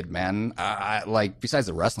was a kid, man. Like besides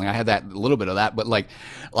the wrestling, I had that a little bit of that, but like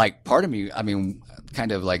part of me, I mean,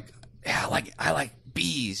 kind of like yeah, I like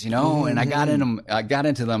bees, and I got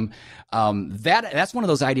into them. That's one of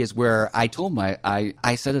those ideas where I told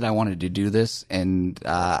I said that I wanted to do this, and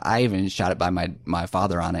I even shot it by my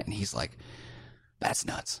father on it, and he's like, "That's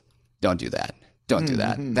nuts. Don't do that. Don't do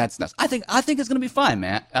that. That's nuts." I think it's going to be fine,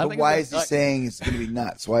 man. But why is he saying it's going to be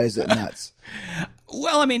nuts? Why is it nuts?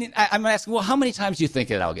 Well, I mean, I'm asking, well, how many times do you think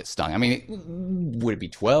that I'll get stung? I mean, would it be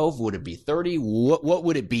 12? Would it be 30? What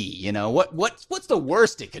would it be? What's the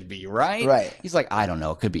worst it could be, right? Right. He's like, I don't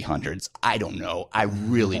know. It could be hundreds. I don't know. I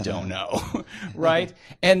really don't know. Right?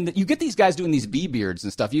 And you get these guys doing these bee beards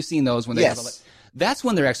and stuff. You've seen those when they have that's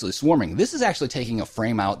when they're actually swarming. This is actually taking a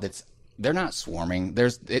frame out they're not swarming.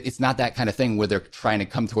 It's not that kind of thing where they're trying to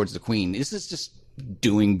come towards the queen. This is just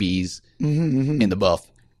doing bees in the buff.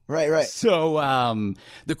 Right. So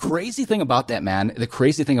the crazy thing about that, man, is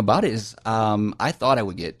I thought I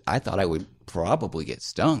would probably get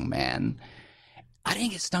stung, man. I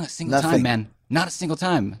didn't get stung a single time, man. Not a single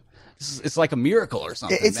time. It's like a miracle or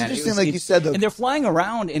something. It's man. interesting, you said, though. And they're flying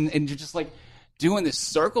around and you're just like doing this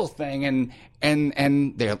circle thing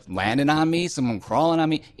and they're landing on me, someone crawling on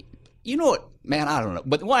me. You know what, man? I don't know.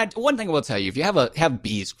 But one thing I will tell you, if you have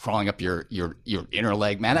bees crawling up your inner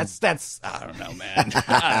leg, man, that's I don't know, man.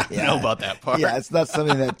 I don't know about that part. Yeah, it's not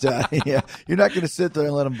something that you're not going to sit there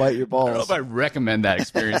and let them bite your balls. I don't know if I recommend that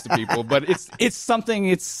experience to people, but it's something.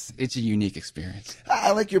 It's a unique experience.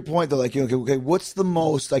 I like your point though. Like, okay, what's the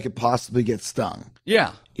most I could possibly get stung?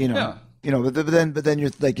 Yeah, but then you're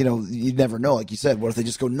like, you never know. Like you said, what if they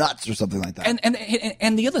just go nuts or something like that?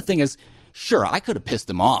 And the other thing is, sure, I could have pissed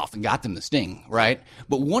them off and got them to sting, right?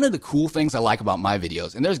 But one of the cool things I like about my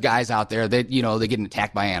videos, and there's guys out there that, they're getting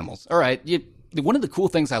attacked by animals. All right. One of the cool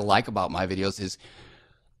things I like about my videos is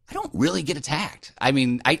I don't really get attacked. I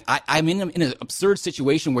mean, I'm in an absurd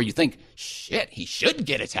situation where you think, shit, he should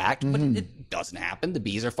get attacked, but it doesn't happen. The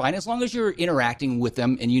bees are fine as long as you're interacting with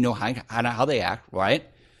them and you know how they act, right?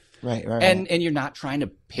 Right. And you're not trying to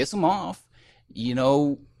piss them off.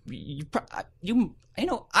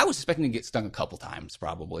 I was expecting to get stung a couple times,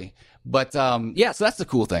 probably, but so that's the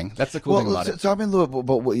cool thing. That's the cool thing about it. Tell me a little bit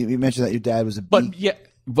about what you mentioned, that your dad was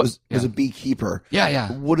was a beekeeper.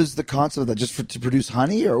 Yeah. What is the concept of that? Just to produce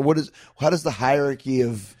honey, or how does the hierarchy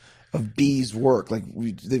of bees work? Like,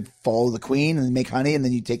 they follow the queen and they make honey, and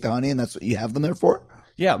then you take the honey, and that's what you have them there for?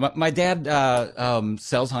 Yeah, my dad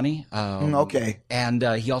sells honey. Okay, and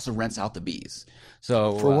he also rents out the bees.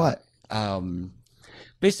 So for what?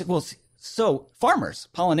 So farmers,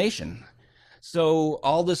 pollination. So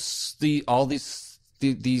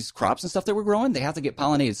these crops and stuff that we're growing, they have to get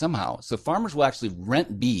pollinated somehow. So farmers will actually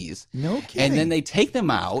rent bees. No kidding. And then they take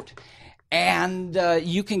them out, and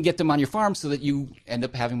you can get them on your farm so that you end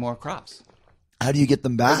up having more crops. How do you get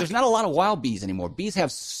them back? There's not a lot of wild bees anymore. Bees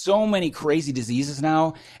have so many crazy diseases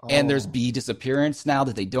now, and there's bee disappearance now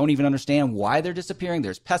that they don't even understand why they're disappearing.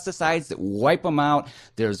 There's pesticides that wipe them out.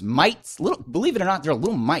 There's mites. Believe it or not, there are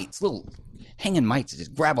little mites, little hanging mites that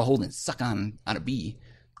just grab a hold and suck on a bee.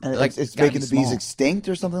 And it's making the bees extinct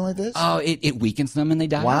or something like this? Oh, it weakens them and they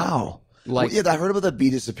die. Wow. I heard about that bee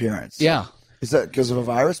disappearance. Yeah. Is that because of a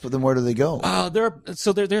virus? But then where do they go?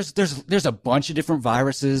 There's a bunch of different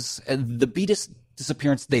viruses. The bee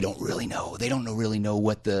disappearance, they don't really know. They don't really know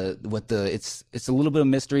what the it's a little bit of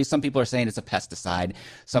mystery. Some people are saying it's a pesticide.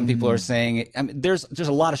 Some people are saying there's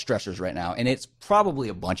a lot of stressors right now, and it's probably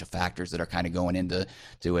a bunch of factors that are kind of going into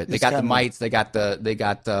it. They got the mites, they got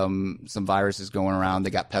some viruses going around,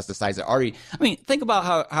 they got pesticides that already. I mean, think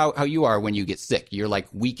about how you are when you get sick. You're like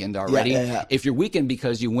weakened already. Yeah. If you're weakened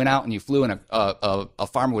because you went out and you flew and a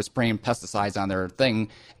farmer was spraying pesticides on their thing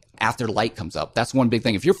after light comes up. That's one big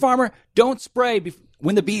thing. If you're a farmer, don't spray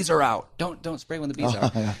when the bees are out. Don't spray when the bees are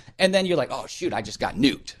out. Yeah. And then you're like, oh shoot, I just got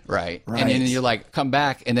nuked, right? And then you're like, come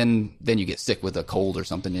back, and then you get sick with a cold or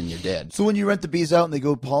something, and you're dead. So when you rent the bees out and they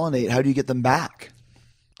go pollinate, how do you get them back?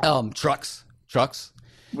 Trucks,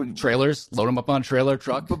 trailers, load them up on a trailer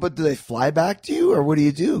truck. But do they fly back to you, or what do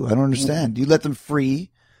you do? I don't understand. Do you let them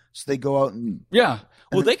free so they go out and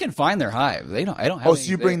Well, they can find their hive. I don't have. Oh,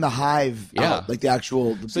 so you bring the hive out, like the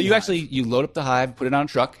actual. So you actually load up the hive, put it on a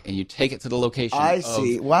truck, and you take it to the location. I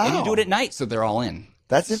see. Wow. And you do it at night, so they're all in.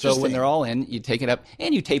 That's interesting. So when they're all in, you take it up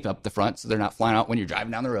and you tape up the front so they're not flying out when you're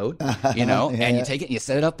driving down the road. And you take it and you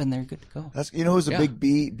set it up and they're good to go. Who's a big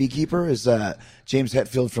beekeeper is James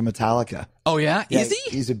Hetfield from Metallica. Oh yeah, is he?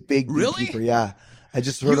 He's a big beekeeper. Yeah. I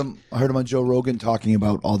just heard him on Joe Rogan talking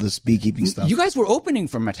about all this beekeeping stuff. You guys were opening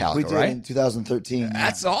for Metallica, we did right? in 2013.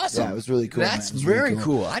 That's yeah. awesome. Yeah, it was really cool. That's man. It was very really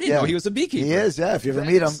cool. I didn't know he was a beekeeper. He is, yeah. If you ever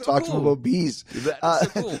meet him, so talk to him cool. about bees. That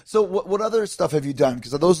is so cool. So what other stuff have you done?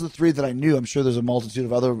 Because those are the three that I knew. I'm sure there's a multitude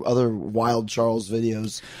of other Wild Charles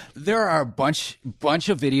videos. There are a bunch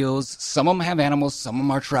of videos. Some of them have animals. Some of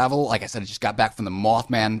them are travel. Like I said, I just got back from the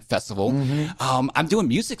Mothman Festival. I'm doing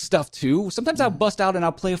music stuff too. Sometimes I'll bust out and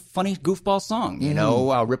I'll play a funny goofball song. You know,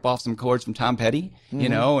 I'll rip off some chords from Tom Petty. You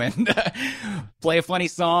know, and play a funny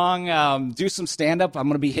song. Do some stand up. I'm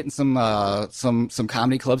going to be hitting some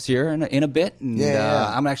comedy clubs here in a bit. And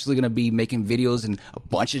I'm actually going to be making videos in a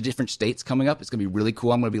bunch of different states coming up. It's going to be really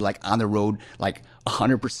cool. I'm going to be like on the road like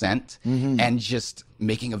 100% and just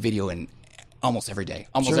making a video in almost every day,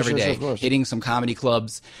 of course. hitting some comedy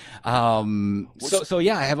clubs. So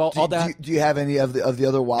yeah, I have all that. Do you have any of the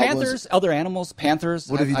other wild Panthers, ones? other animals, panthers.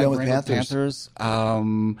 What have you done with wrangled panthers?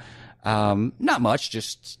 Not much,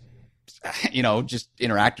 just just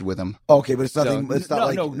interacted with them. Okay, but it's nothing. So, it's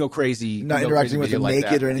not no crazy. Not no interacting crazy with video them like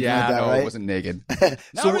naked that. or anything yeah, like that, no, right? it wasn't naked.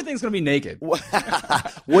 Now So everything's gonna be naked.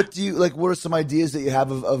 What do you like? What are some ideas that you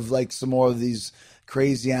have of like some more of these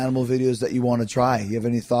crazy animal videos that you want to try? You have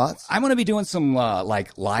any thoughts? I'm going to be doing some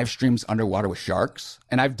like live streams underwater with sharks,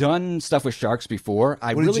 and I've done stuff with sharks before.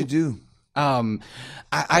 What did you do?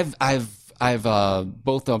 I've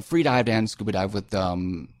both free dived and scuba dived with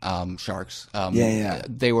sharks.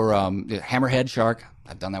 They were hammerhead shark.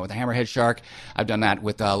 I've done that with a hammerhead shark. I've done that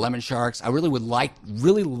with lemon sharks. I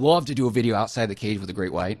really love to do a video outside the cage with a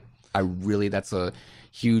great white. That's a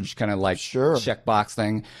huge kind of like checkbox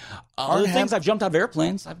thing. Other things, I've jumped out of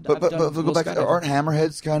airplanes. But go back. Aren't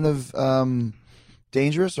hammerheads kind of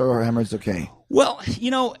dangerous, or are hammerheads okay? Well,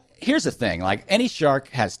 here's the thing. Like, any shark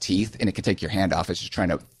has teeth, and it can take your hand off. It's just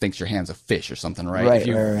thinks your hand's a fish or something, right? Right, if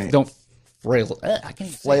you right. don't flail, I can't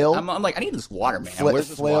even flail. Say it. I'm like, I need this water, man. Where's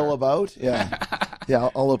this flail water? about? Yeah, yeah.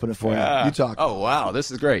 I'll open it for you. You talk. Oh wow, this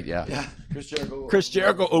is great. Yeah. Yeah. Chris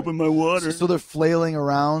Jericho opened my water. So they're flailing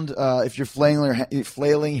around. If you're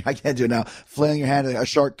flailing, I can't do it now. Flailing your hand, a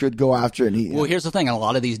shark could go after it and eat. Well, here's the thing. On a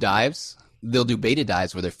lot of these dives, they'll do beta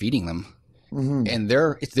dives where they're feeding them, and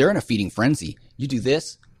they're in a feeding frenzy. You do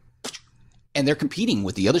this, and they're competing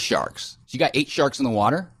with the other sharks. So you got 8 sharks in the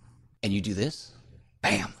water, and you do this.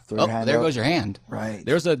 Bam! Throw your hand there up. goes your hand. Right.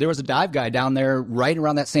 There was a dive guy down there, right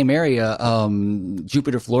around that same area,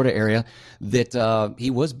 Jupiter, Florida area, that he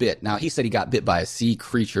was bit. Now he said he got bit by a sea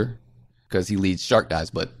creature because he leads shark dives,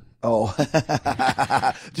 but Oh,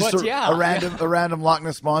 just a random Loch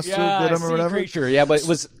Ness monster bit him or whatever. Creature. Yeah, but it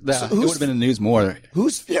was it would have been in the news more.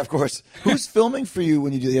 Of course. Who's filming for you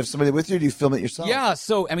when you do? You have somebody with you, or do you film it yourself? Yeah,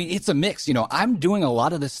 so I mean, it's a mix. I'm doing a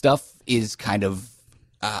lot of this stuff is kind of.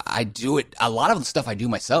 I do it. A lot of the stuff I do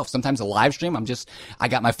myself. Sometimes a live stream. I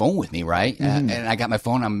got my phone with me, right? And I got my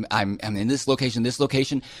phone. I'm in this location.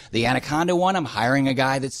 The Anaconda one. I'm hiring a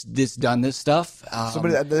guy that's done this stuff.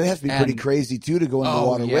 Somebody that has to be pretty crazy too to go in the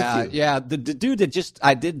water with you. Yeah. The dude that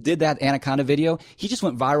I did that Anaconda video. He just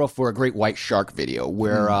went viral for a great white shark video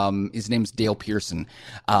where his name's Dale Pearson.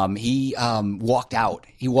 He walked out.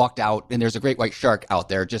 And there's a great white shark out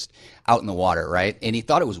there, just out in the water, right? And he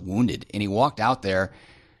thought it was wounded, and he walked out there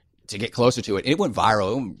to get closer to it. It went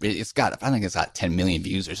viral. I think it's got 10 million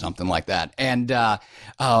views or something like that. And yeah,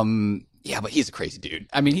 but he's a crazy dude.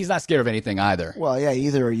 I mean, he's not scared of anything either. Well, yeah,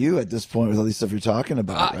 either are you at this point with all these stuff you're talking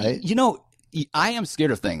about, right? I am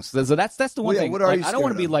scared of things. So that's the one thing. What are you I don't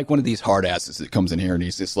want to be like one of these hard asses that comes in here and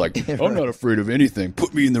he's just like, right. I'm not afraid of anything.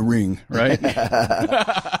 Put me in the ring, right?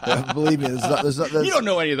 Believe me, there's you don't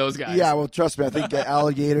know any of those guys. Yeah, well, trust me. I think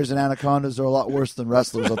alligators and anacondas are a lot worse than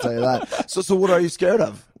wrestlers. I'll tell you that. So what are you scared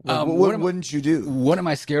of? What wouldn't you do? What am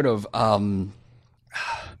I scared of?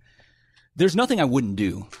 There's nothing I wouldn't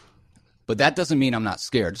do, but that doesn't mean I'm not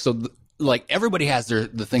scared. So. Like, everybody has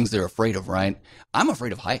the things they're afraid of, right? I'm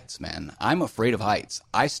afraid of heights, man. I'm afraid of heights.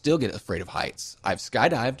 I still get afraid of heights. I've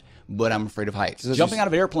skydived, but I'm afraid of heights. Jumping out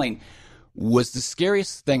of an airplane was the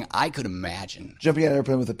scariest thing I could imagine. Jumping out of an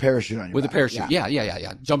airplane with a parachute on your With back. a parachute,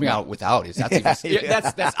 yeah. Jumping out without is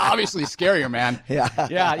that's obviously scarier, man. Yeah.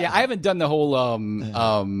 I haven't done the whole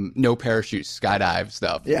no parachute skydive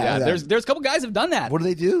stuff. Yeah. There's a couple guys have done that. What do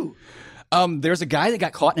they do? There's a guy that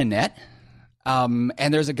got caught in a net.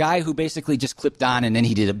 And there's a guy who basically just clipped on, and then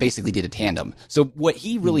he did a tandem. So what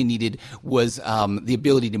he really needed was the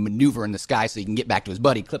ability to maneuver in the sky so he can get back to his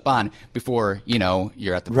buddy, clip on before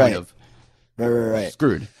you're at the point of right.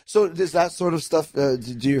 screwed. So does that sort of stuff? Do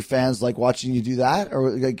your fans like watching you do that,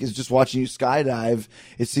 or like is just watching you skydive?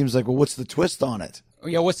 It seems like, well, what's the twist on it?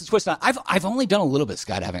 Yeah, what's the twist on? I've only done a little bit of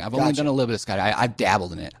skydiving. I've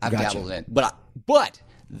dabbled in it. But But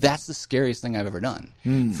that's the scariest thing I've ever done.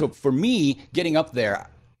 So for me, getting up there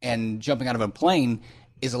and jumping out of a plane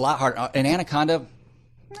is a lot harder. An anaconda,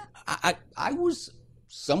 I was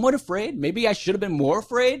somewhat afraid. Maybe I should have been more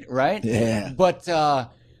afraid, right? Yeah. But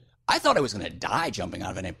I thought I was going to die jumping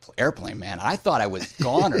out of an airplane, man. I thought I was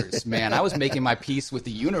goners, man. I was making my peace with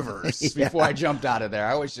the universe before I jumped out of there.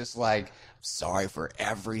 I was just like, sorry for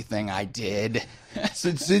everything I did.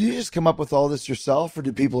 So did you just come up with all this yourself, or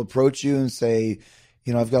did people approach you and say,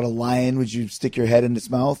 you know, I've got a lion, would you stick your head in its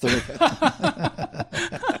mouth? Or...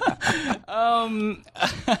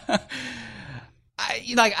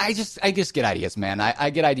 I just get ideas, man. I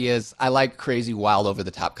get ideas. I like crazy, wild, over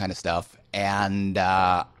the top kind of stuff, and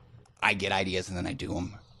I get ideas and then I do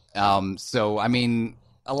them. So I mean,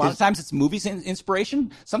 a lot of times it's movies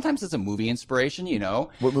inspiration. Sometimes it's a movie inspiration. You know,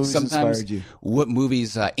 What movies inspired you? What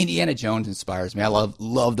movies? Indiana Jones inspires me. I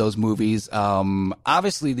love those movies.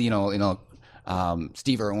 Obviously,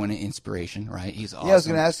 Steve Irwin inspiration, right? He's awesome. Yeah, I was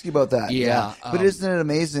going to ask you about that. Yeah, but isn't it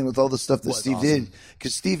amazing with all the stuff that Steve did?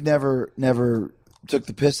 Because Steve never took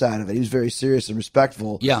the piss out of it. He was very serious and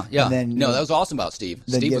respectful. Yeah. And then, that was awesome about Steve.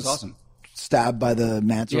 Steve was awesome. Stabbed by the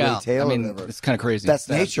manta ray tail. I mean, or whatever. it's kind of crazy. That's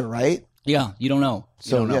nature, right? Yeah, you don't know.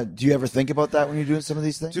 So do you ever think about that when you're doing some of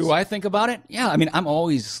these things? Do I think about it? Yeah, I mean, I am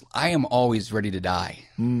always ready to die.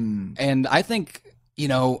 And I think,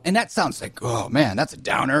 and that sounds like, oh man, that's a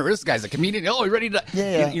downer. This guy's a comedian. Oh, he's ready to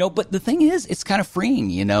die. Yeah. But the thing is, it's kind of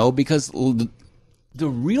freeing, because the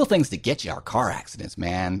real things that get you are car accidents,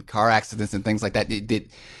 man. Car accidents and things like that.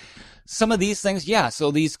 Some of these things, yeah.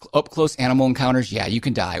 So these up close animal encounters, yeah, you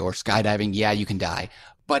can die. Or skydiving, yeah, you can die.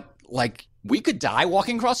 But like, we could die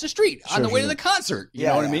walking across the street on the way to the concert. You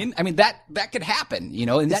know what I mean? I mean, that could happen,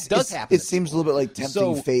 and that does happen. It seems a little bit like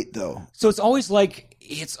tempting fate, though. So it's always like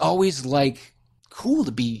cool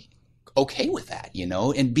to be okay with that,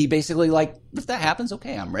 and be basically like, if that happens,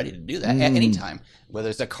 okay, I'm ready to do that at any time, whether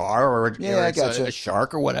it's a car or it's a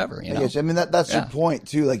shark or whatever. I mean, that's your point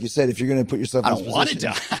too. Like you said, if you're going to put yourself, in I don't want to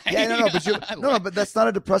die. Yeah, but that's not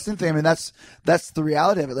a depressing thing. I mean, that's the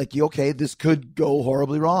reality of it. Like, okay, this could go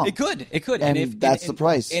horribly wrong. It could, and that's the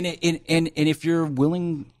price. And if you're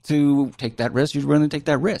willing to take that risk, you're willing to take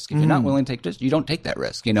that risk. If you're not willing to take this, you don't take that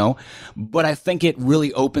risk. But I think it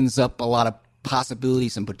really opens up a lot of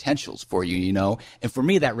possibilities and potentials for you, and for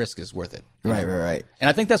me, that risk is worth it. Right. And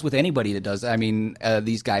I think that's with anybody that does. I mean,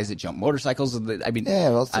 these guys that jump motorcycles. I mean,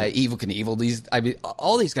 Evel Knievel.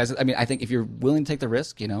 All these guys. I mean, I think if you're willing to take the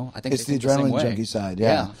risk, I think it's the adrenaline junkie side.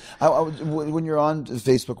 Yeah. When you're on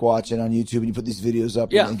Facebook Watch and on YouTube and you put these videos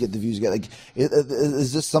up and get the views,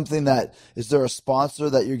 is this something is there a sponsor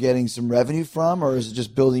that you're getting some revenue from, or is it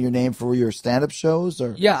just building your name for your stand-up shows?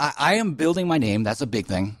 Or I am building my name. That's a big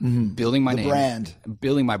thing. Building my name.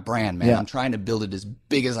 Building my brand, man. I'm trying to build it as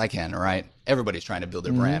big as I can, right? Everybody's trying to build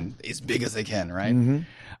their brand as big as they can, right?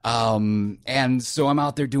 And so I'm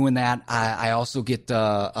out there doing that. I also get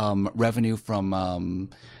revenue from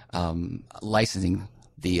licensing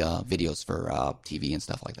the videos for TV and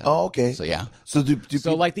stuff like that. Oh, okay. So yeah. So the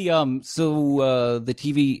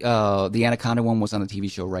TV the Anaconda one was on a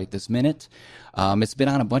TV show right this minute. It's been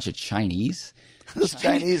on a bunch of Chinese. Those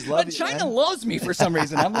Chinese love you, China man. loves me for some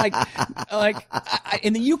reason. I'm like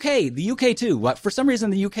in the UK too. What for some reason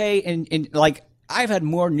the UK and like I've had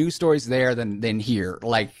more news stories there than here.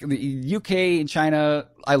 Like the UK and China,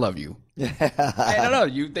 I love you. I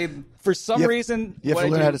don't know for some reason. You have to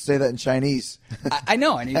learn how to say that in Chinese. I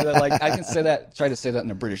know. I need to I can say that. Try to say that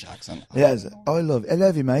in a British accent. Yes. I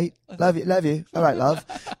love you, mate. Love you. All right, love.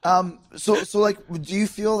 So like, do you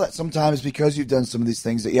feel that sometimes because you've done some of these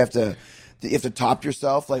things that you have to top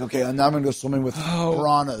yourself? Like, okay, now I'm going to go swimming with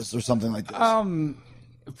piranhas or something like this.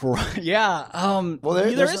 Well,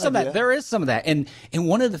 there is some of that. There is some of that, and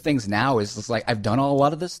one of the things now is it's like I've done a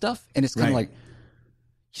lot of this stuff, and it's kind of like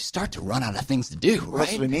you start to run out of things to do. Right?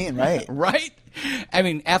 That's what I mean, right? Right. I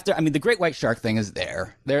mean, the great white shark thing is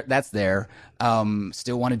there. That's there.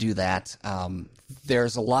 Still want to do that.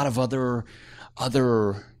 There's a lot of other.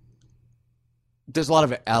 There's a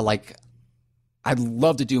lot of like. I'd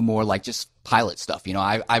love to do more like just pilot stuff.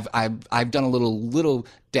 I've done a little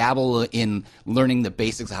dabble in learning the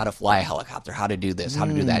basics of how to fly a helicopter, how to do this, how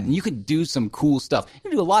to do that. And you can do some cool stuff. You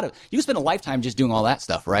can do you can spend a lifetime just doing all that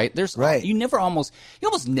stuff, right? You almost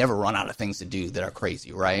never run out of things to do that are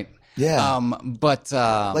crazy, right? Yeah. But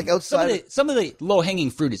like outside some of the low hanging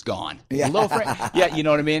fruit is gone. Yeah. You know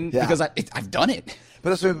what I mean? Yeah. Because I've done it. But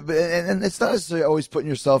that's and it's not necessarily always putting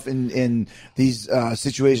yourself in these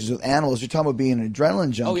situations with animals. You're talking about being an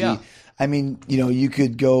adrenaline junkie. Oh, yeah. I mean, you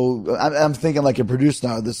could go. I'm thinking like a producer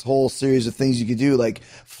now. This whole series of things you could do, like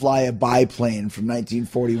fly a biplane from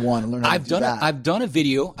 1941 and learn how to do that. I've done a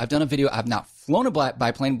video. I've not flown a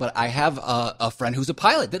biplane, but I have a friend who's a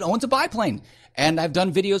pilot that owns a biplane, and I've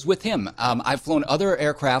done videos with him. I've flown other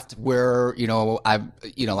aircraft where I've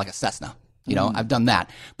like a Cessna. I've done that,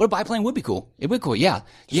 but a biplane would be cool. It would be cool, yeah,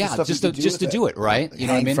 just to do it, right? You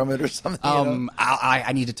know what I mean? From it or something.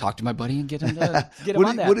 I need to talk to my buddy and get him to get him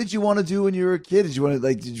on that. What did you want to do when you were a kid? Did you want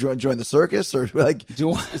to did you join the circus or like?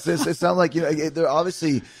 It sounds like they're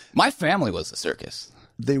obviously. My family was the circus.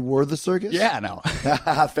 They were the circus. Yeah, no,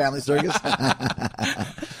 family circus.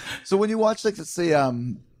 So when you watch, like, let's say,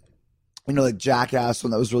 like Jackass,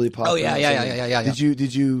 when that was really popular. Oh yeah.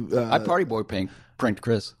 Did you? I party boy pranked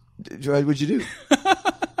Chris. What'd you do?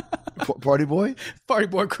 Party boy? Party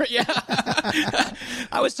boy, yeah.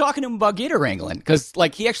 I was talking to him about gator wrangling because,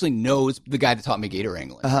 like, he actually knows the guy that taught me gator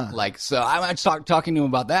wrangling. Like, so I was talking to him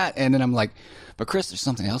about that, and then I'm like, but Chris, there's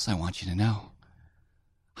something else I want you to know.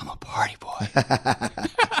 I'm a party boy.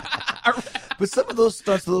 But some of those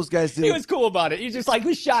stunts those guys did. He was cool about it. He just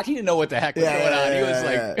was shocked. He didn't know what the heck was going on. He was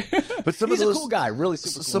like, but he's a cool guy, really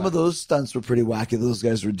super cool. Some of those stunts were pretty wacky. Those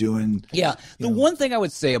guys were doing. Yeah. The one thing I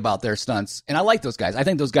would say about their stunts, and I like those guys. I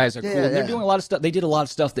think those guys are cool. They're doing a lot of stuff. They did a lot of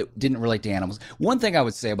stuff that didn't relate to animals. One thing I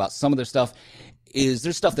would say about some of their stuff is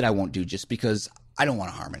there's stuff that I won't do just because I don't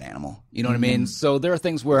want to harm an animal. You know what I mean? So there are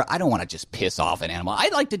things where I don't want to just piss off an animal. I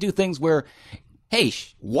like to do things where, hey,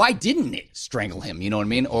 why didn't it strangle him? You know what I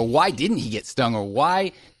mean? Or why didn't he get stung? Or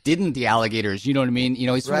why didn't the alligators, you know what I mean?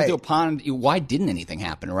 He's swimming through a pond. Why didn't anything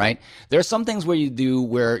happen, right? There are some things where you do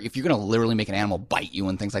where if you're going to literally make an animal bite you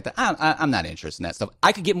and things like that, I'm not interested in that stuff.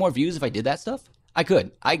 I could get more views if I did that stuff. I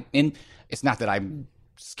could. And it's not that I'm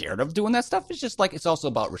scared of doing that stuff. It's just like it's also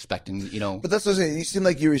about respecting, But that's what I'm saying. You seem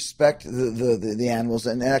like you respect the animals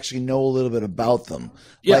and actually know a little bit about them.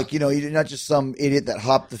 Yeah. Like, you're not just some idiot that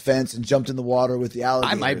hopped the fence and jumped in the water with the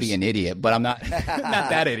alligators. I might be an idiot, but I'm not not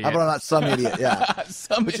that idiot. But I'm not some idiot, yeah. But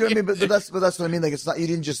you know what I mean? But that's what I mean. Like, it's not, you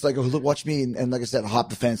didn't just like, oh, look, watch me and like I said,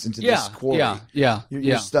 hop the fence into this quarry.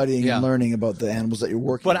 You're studying and learning about the animals that you're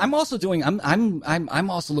working with. But I'm also doing I'm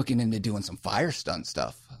also looking into doing some fire stunt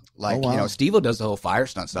stuff. Like, Steve-O does the whole fire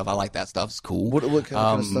stunt stuff. I like that stuff. It's cool. What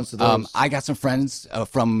kind of stunts are those? I got some friends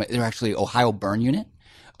they're actually Ohio Burn Unit.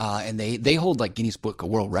 And they hold like Guinness Book of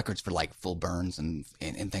World Records for like full burns and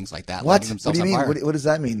things like that. What? What do you mean? What does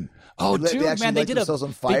that mean? Oh, dude, man, they did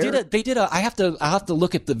a. I have to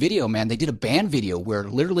look at the video, man. They did a band video where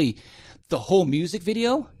literally the whole music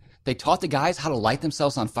video. They taught the guys how to light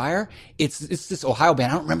themselves on fire. It's this Ohio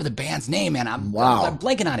band. I don't remember the band's name, man. I'm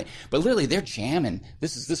blanking on it. But literally, they're jamming.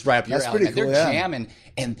 This is right up your alley. Pretty cool, they're jamming,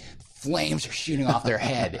 and flames are shooting off their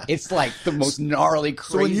head. It's like the most gnarly,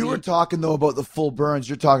 crazy. So when you were talking though about the full burns,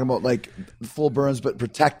 you're talking about like full burns but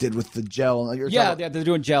protected with the gel. Yeah, they're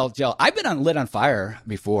doing gel. I've been lit on fire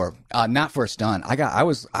before, not for a stunt. I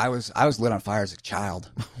was lit on fire as a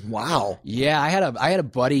child. Wow. Yeah, I had a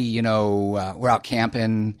buddy. We're out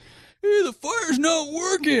camping. Hey, the fire's not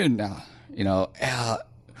working. I'm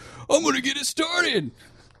gonna get it started.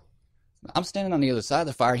 I'm standing on the other side of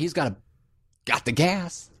the fire. He's got the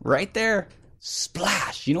gas right there.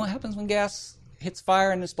 Splash. You know what happens when gas hits fire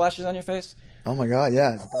and it splashes on your face? Oh my God,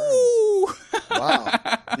 yeah. Ooh. Wow.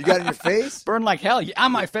 You got it in your face? Burned like hell. Yeah,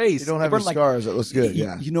 on my face. You don't have any scars. It looks good,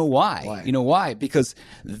 yeah. You know why? You know why? Because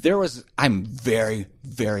I'm very,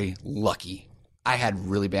 very lucky. I had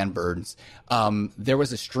really bad burns. There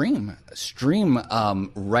was a stream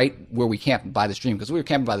right where we camped by the stream, because we were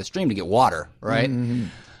camping by the stream to get water, right? Mm-hmm.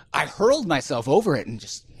 I hurled myself over it and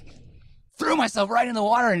just threw myself right in the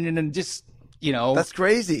water and just, That's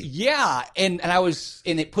crazy. Yeah. And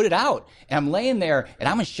it put it out. And I'm laying there and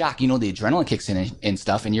I'm in shock. The adrenaline kicks in and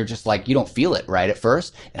stuff. And you're just like, you don't feel it right at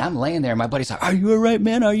first. And I'm laying there. And my buddy's like, are you all right,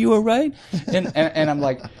 man? Are you all right? And I'm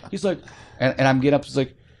like, he's like, and I'm getting up. He's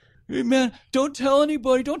like, hey, man, don't tell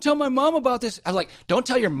anybody. Don't tell my mom about this. I'm like, don't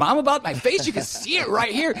tell your mom about my face. You can see it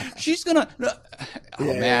right here. She's going to.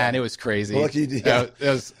 Man, it was crazy. Lucky, yeah.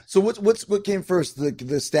 So what came first,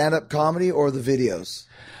 the stand-up comedy or the videos?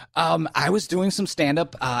 I was doing some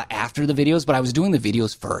stand-up after the videos, but I was doing the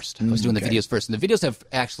videos first. I was doing the videos first, and the videos have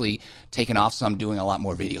actually taken off, so I'm doing a lot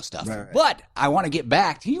more video stuff. Right. But I want to get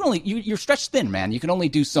back. You're stretched thin, man. You can only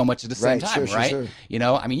do so much at the same time, right? Sure.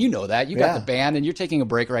 I mean, you know that. You got the band, and you're taking a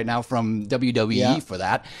break right now from WWE for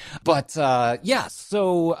that. But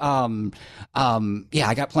so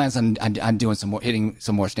I got plans on doing hitting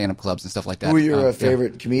some more stand-up clubs and stuff like that. Who are your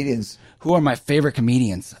favorite comedians? Who are my favorite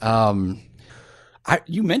comedians?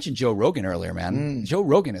 You mentioned Joe Rogan earlier, man. Joe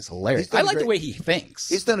Rogan is hilarious. I like the way he thinks.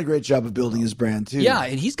 He's done a great job of building his brand too. Yeah,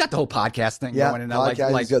 and he's got the whole podcast thing going. And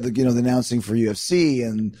podcast. He's got the announcing for UFC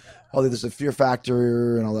and all the Fear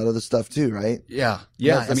Factor and all that other stuff too, right? Yeah.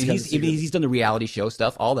 That's I mean, he's done the reality show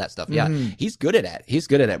stuff, all that stuff. Yeah, he's good at it. He's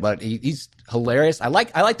good at it, but he's hilarious. I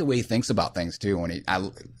like the way he thinks about things too. When his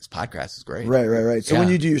podcast is great. Right. So when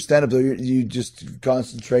you do your stand up, though, you just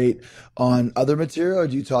concentrate on other material, or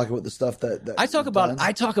do you talk about the stuff that I talk about?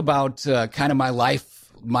 I talk about kind of my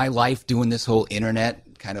life doing this whole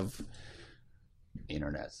internet kind of.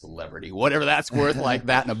 Internet celebrity, whatever that's worth, like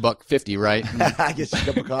that and $1.50, right? I guess a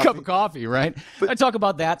cup of coffee. Cup of coffee, right? But I talk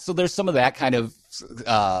about that, so there's some of that kind of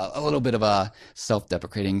a little bit of a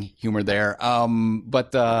self-deprecating humor there.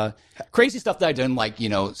 But crazy stuff that I've done, like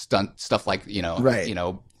stunt stuff, like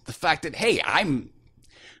the fact that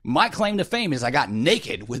my claim to fame is I got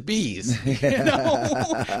naked with bees.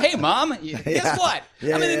 Hey, Mom, guess what?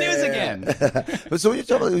 I'm in the news again. But so when you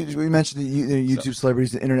talk about, we mentioned the YouTube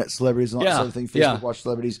celebrities, the internet celebrities, and all that sort of thing, Facebook Watch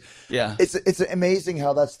celebrities. Yeah, it's amazing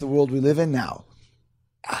how that's the world we live in now.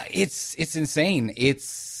 It's insane.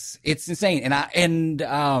 It's insane, and I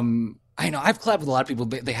know I've collabed with a lot of people.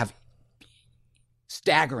 They have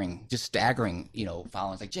staggering,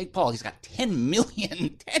 followings. Like Jake Paul, he's got 10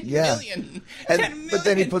 million. But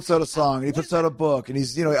then he puts out a song, and he puts out a book, and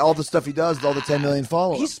he's, all the stuff he does, all the 10 million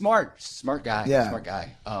followers. He's smart guy. Yeah. Smart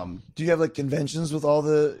guy. Do you have like conventions with all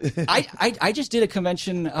the? I just did a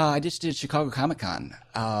convention. I just did Chicago Comic-Con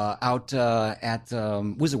out at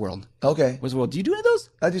Wizard World. Okay. Wizard World. Do you do any of those?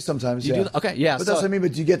 I do sometimes. You do? Okay. Yeah. But that's what I mean.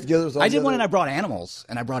 But do you get together with all I did one, and I brought animals,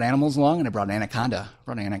 along, and I brought an anaconda.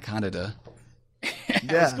 to.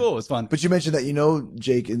 It was cool. It was fun. But you mentioned that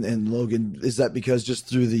Jake and Logan. Is that because just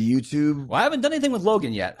through the YouTube? Well, I haven't done anything with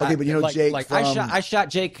Logan yet. Okay, but Jake. I shot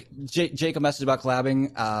Jake a message about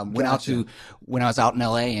collabing. When I was out in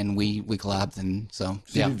LA, and we collabed, and so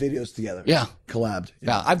you did videos together. Yeah, collabed.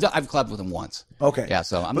 Yeah, I've collabed with him once. Okay. Yeah,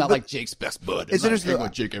 so I'm not like Jake's best bud. It's interesting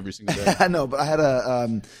with Jake every single day. I know, but I had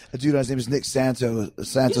a dude. His name is Nick Santo.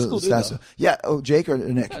 He's a cool dude, though. Yeah. Oh, Jake or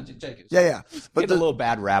Nick? No, Jake is. Yeah. But a little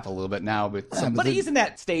bad rap a little bit now, but he's in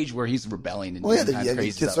that stage where he's rebelling and doing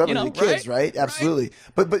crazy stuff. The kids, right? Absolutely.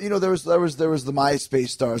 Right. But there was the MySpace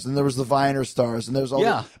stars, and there was the Viner stars, and there's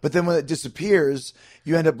all. But then when it disappears,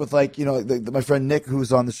 you end up with my friend Nick,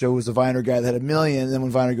 who's on the show, was a Viner guy that had 1 million, and then when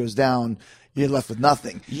Viner goes down, you're left with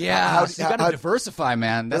nothing. Yeah, you got to diversify,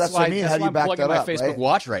 man. That's why, what I mean. How do you back that up? I'm plugging my Facebook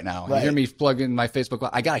Watch right now. Right. You hear me plugging my Facebook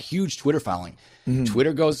Watch. I got a huge Twitter following. Mm-hmm.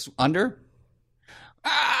 Twitter goes under.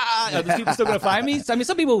 Are these people still going to find me? I mean,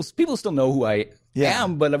 some people still know who I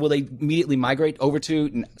am, but will they immediately migrate over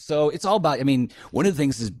to? So it's all about. I mean, one of the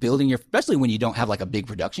things is building especially when you don't have like a big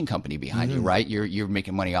production company behind you, right? You're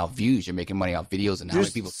making money off views. You're making money off videos and how many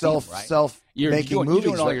people see them, right? You're making movies, you're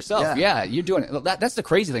doing it all yourself. Yeah, you're doing it. That's the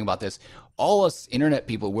crazy thing about this. All us internet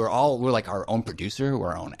people, we're like our own producer, we're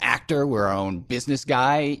our own actor, we're our own business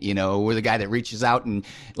guy. We're the guy that reaches out and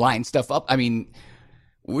lines stuff up. I mean,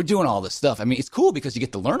 we're doing all this stuff. I mean, it's cool because you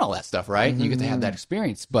get to learn all that stuff, right? Mm-hmm. You get to have that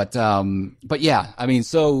experience. But yeah, I mean,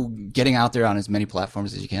 so getting out there on as many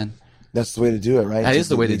platforms as you can. That's the way to do it, right? That is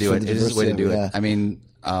the way to do it. It is the way to do it. I mean,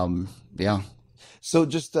 yeah. So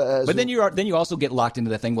just, but then you also get locked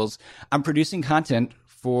into that thing. Well, I'm producing content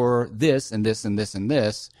for this and this and this and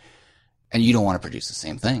this, and you don't want to produce the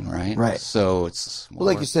same thing, right? Right. So it's more,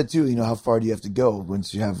 like you said too. How far do you have to go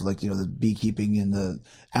once you have the beekeeping and the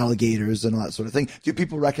alligators and all that sort of thing? Do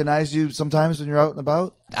people recognize you sometimes when you're out and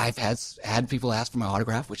about? I've had people ask for my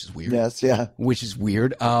autograph, which is weird. Yes, yeah. Which is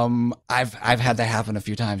weird. I've had that happen a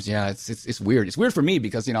few times. Yeah, it's weird. It's weird for me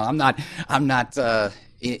because I'm not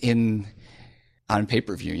in on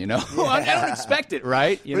pay-per-view, I don't expect it,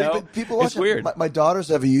 right? But people watch it's weird. My daughters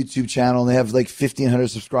have a YouTube channel, and they have like 1,500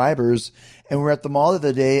 subscribers, and we're at the mall the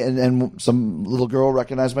other day, and some little girl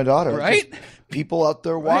recognized my daughter. Right? Just people out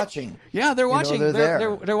there watching. Yeah, they're watching.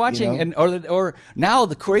 They're watching. And or now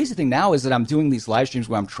the crazy thing now is that I'm doing these live streams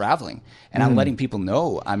where I'm traveling, and I'm letting people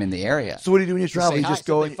know I'm in the area. So what do you do when you travel? You just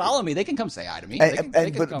go and follow me. They can come say hi to me.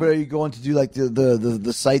 But are you going to do like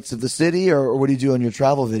the sights of the city, or what do you do on your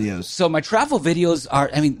travel videos? So my travel videos are,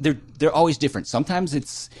 they're always different. Sometimes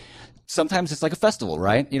it's like a festival,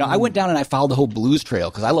 right? I went down and I followed the whole blues trail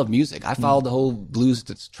because I love music. I followed the whole blues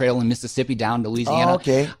trail in Mississippi down to Louisiana. Oh,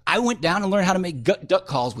 okay. I went down and learned how to make duck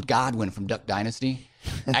calls with Godwin from Duck Dynasty.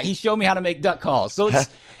 He showed me how to make duck calls. So it's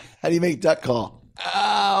how do you make duck call?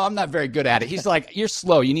 I I'm not very good at it. He's like, you're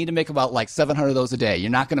slow. You need to make about like 700 of those a day.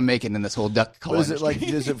 You're not going to make it in this whole duck call. What is it like?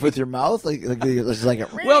 Is it with your mouth? It's like a.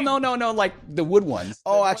 Well, no, like the wood ones.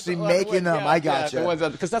 Oh, actually making them. I gotcha. Yeah,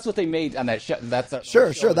 because that's what they made on that show. That's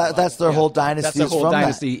sure. That's their whole dynasty. That's their whole from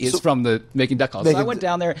dynasty that. is from the making duck calls. So I went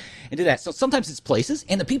down there and did that. So sometimes it's places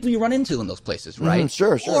and the people you run into in those places, right?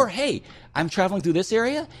 Sure. Or hey, I'm traveling through this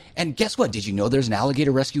area, and guess what? Did you know there's an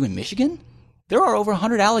alligator rescue in Michigan? There are over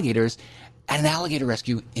 100 alligators at an alligator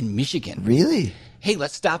rescue in Michigan. Really? Hey,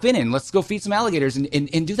 let's stop in and let's go feed some alligators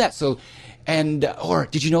and do that. So, or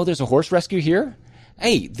did you know there's a horse rescue here?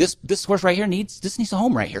 Hey, this horse right here needs a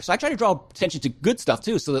home right here. So I try to draw attention to good stuff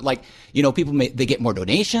too, so that like, you know, people they get more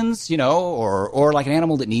donations, you know, or like an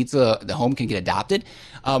animal that needs the home can get adopted.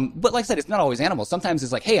 But like I said, it's not always animals. Sometimes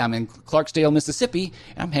it's like, hey, I'm in Clarksdale, Mississippi,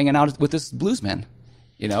 and I'm hanging out with this bluesman.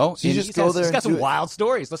 You know, so you just go there. He's got some wild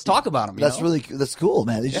stories. Let's talk about them. That's cool,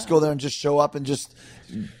 man. You just go there and just show up and just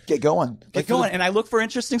get going. And I look for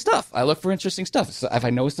interesting stuff. So if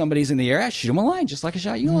I know somebody's in the area, I shoot them a line, just like I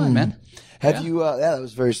shot you a line, man. Have you? That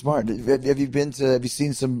was very smart. Have you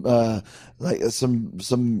seen some like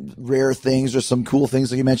some rare things or some cool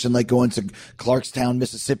things like you mentioned, like going to Clarkstown,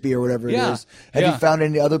 Mississippi, or whatever it is? Have you found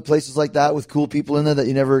any other places like that with cool people in there that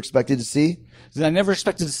you never expected to see? That I never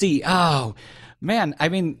expected to see. Oh. Man, I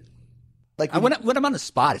mean, like when I'm on the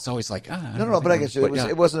spot, it's always like, no, but I guess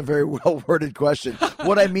it wasn't a very well worded question.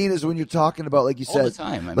 What I mean is when you're talking about, like you said, all the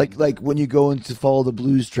time, like when you go in to follow the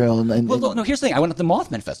blues trail and no, here's the thing. I went to the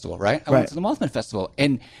Mothman Festival, right? I went to the Mothman Festival,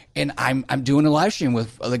 and I'm doing a live stream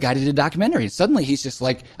with the guy that did a documentary, and suddenly he's just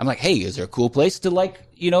like, I'm like, hey, is there a cool place to like,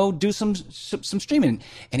 you know, do some streaming?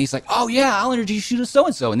 And he's like, oh yeah, I'll introduce you to so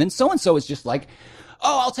and so, and then so and so is just like,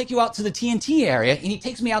 oh, I'll take you out to the TNT area. And he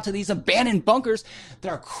takes me out to these abandoned bunkers that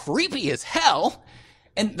are creepy as hell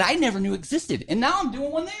and I never knew existed. And now I'm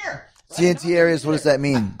doing one there. TNT areas, what does that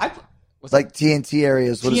mean? Like TNT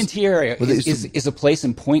areas? TNT area is a place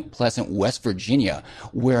in Point Pleasant, West Virginia,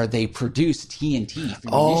 where they produce TNT.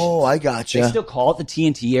 Oh, I gotcha. They still call it the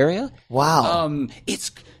TNT area. Wow.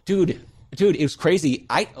 Dude, it was crazy.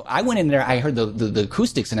 I went in there. I heard the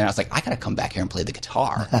acoustics in there. I was like, I gotta come back here and play the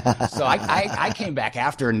guitar. So I came back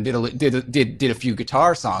after and did a few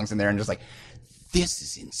guitar songs in there and just like, this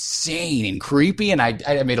is insane and creepy. And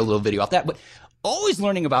I made a little video off that. But always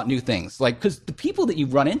learning about new things, like because the people that you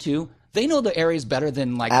run into, they know the areas better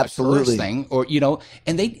than like a tourist thing, or you know,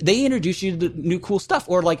 and they introduce you to the new cool stuff.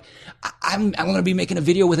 Or like, I'm going to be making a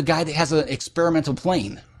video with a guy that has an experimental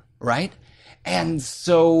plane, right? And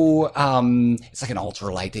so it's like an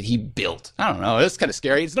ultralight that he built. I don't know. It's kind of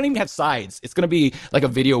scary. It doesn't even have sides. It's going to be like a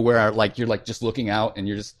video where like you're like just looking out and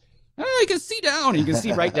you're just, you can see down. And you can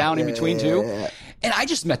see right down in between too. And I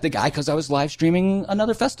just met the guy because I was live streaming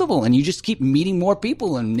another festival. And you just keep meeting more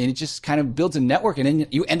people and it just kind of builds a network. And then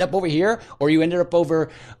you end up over here or you ended up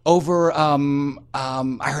over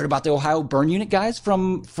I heard about the Ohio Burn Unit guys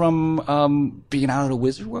from being out at a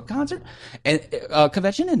Wizard World concert and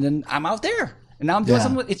convention. And then I'm out there. And now I'm doing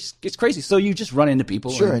something. It's crazy. So you just run into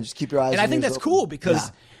people. And just keep your eyes. And I think that's cool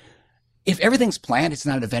because if everything's planned, it's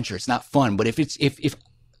not an adventure. It's not fun. But if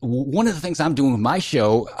one of the things I'm doing with my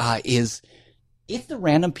show is it's the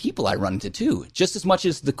random people I run into too, just as much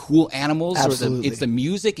as the cool animals. Absolutely. Or it's the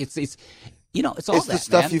music. It's you know, it's all it's that, the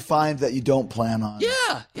stuff man. You find that you don't plan on.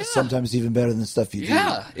 Yeah. Sometimes even better than the stuff you do.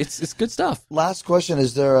 Yeah, it's good stuff. Last question: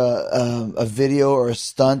 is there a video or a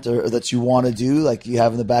stunt or that you want to do, like you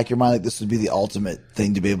have in the back of your mind, like this would be the ultimate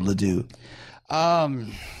thing to be able to do? Like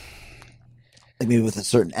maybe with a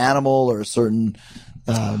certain animal or a certain.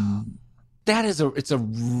 It's a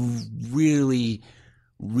really,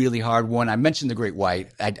 really hard one. I mentioned the great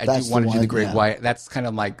white. I do want to do the great white. That's kind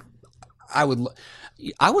of like I would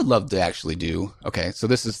love to actually do. Okay, so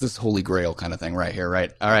this is this holy grail kind of thing right here,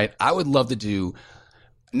 right? All right, I would love to do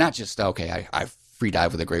not just I free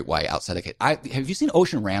dive with a great white outside of have you seen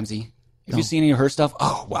Ocean Ramsey? Have you seen any of her stuff?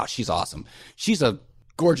 Oh wow, she's awesome. She's a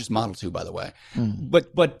gorgeous model too, by the way.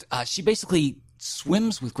 But she basically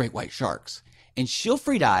swims with great white sharks. And she'll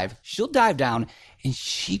free dive, she'll dive down, and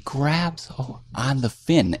she grabs on the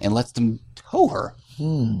fin and lets them tow her.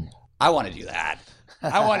 I want to do that.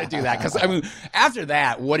 Because, I mean, after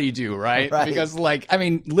that, what do you do, right? Because, like, I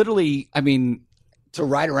mean, literally, to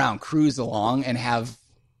ride around, cruise along, and have...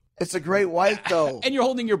 It's a great white, though. And you're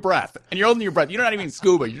holding your breath. You're not even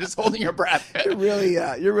scuba. You're just holding your breath. You're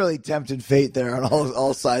really tempting fate there on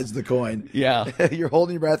all sides of the coin. Yeah. You're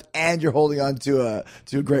holding your breath and you're holding on to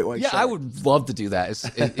a great white shark. I would love to do that.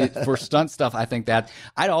 For stunt stuff, I think that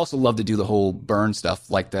I'd also love to do the whole burn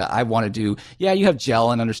stuff like that. I want to do, you have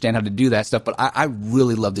gel and understand how to do that stuff, but I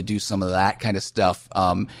really love to do some of that kind of stuff.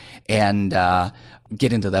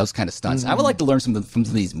 get into those kind of stunts. I would like to learn from some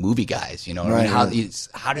of these movie guys. You know what I mean? How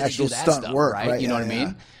do they Actual do that stunt stuff? work, Right? You know what I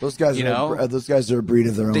mean? Those guys are a breed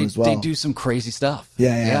of their own as well. They do some crazy stuff.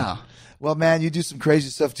 Yeah. Well, man, you do some crazy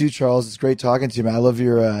stuff too, Charles. It's great talking to you, man. I love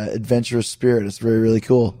your adventurous spirit. It's really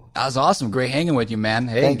cool. That was awesome. Great hanging with you, man.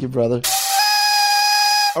 Hey. Thank you, brother.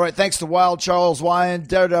 All right, thanks to Wild Charles Wyan,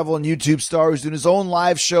 Daredevil and YouTube star who's doing his own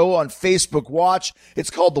live show on Facebook Watch. It's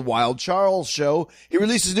called The Wild Charles Show. He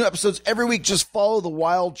releases new episodes every week. Just follow The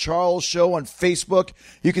Wild Charles Show on Facebook.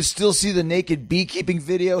 You can still see the naked beekeeping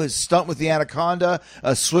video, his stunt with the anaconda,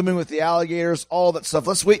 swimming with the alligators, all that stuff.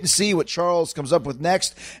 Let's wait and see what Charles comes up with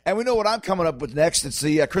next. And we know what I'm coming up with next. It's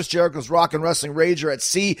the Chris Jericho's Rock and Wrestling Rager at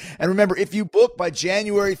Sea. And remember, if you book by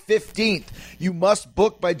January 15th, you must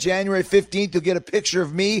book by January 15th. You'll get a picture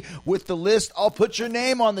of me with the list. I'll put your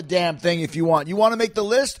name on the damn thing if you want. You want to make the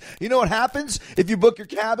list? You know what happens if you book your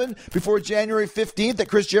cabin before January 15th at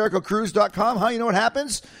ChrisJerichoCruise.com? Huh? You know what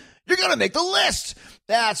happens? You're going to make the list.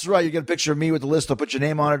 That's right. You get a picture of me with the list. I'll put your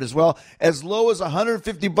name on it as well. As low as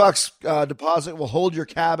 $150 deposit will hold your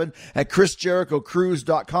cabin at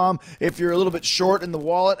ChrisJerichoCruise.com. If you're a little bit short in the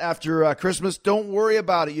wallet after Christmas, don't worry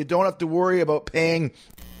about it. You don't have to worry about paying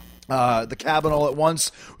the cabin all at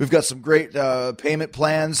once. We've got some great payment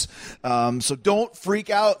plans. So don't freak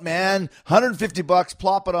out, man. $150,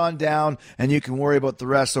 plop it on down, and you can worry about the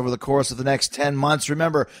rest over the course of the next 10 months.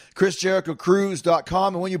 Remember,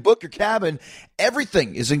 ChrisJerichoCruise.com. And when you book your cabin,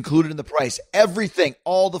 everything is included in the price. Everything.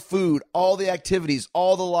 All the food, all the activities,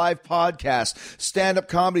 all the live podcasts, stand-up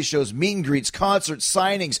comedy shows, meet and greets, concerts,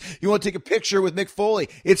 signings. You want to take a picture with Mick Foley?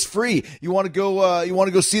 It's free. You want to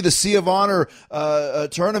go see the Sea of Honor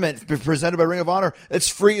tournament presented by Ring of Honor? It's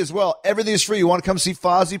free as well. Everything is free. You want to come see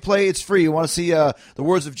Fozzy play? It's free. You want to see the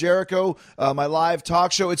Words of Jericho, my live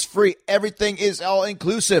talk show? It's free. Everything is all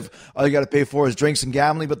inclusive. All you got to pay for is drinks and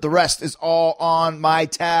gambling, but the rest is all on my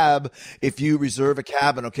tab if you reserve a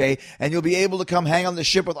cabin, okay? And you'll be able to come hang on the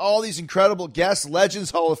ship with all these incredible guests,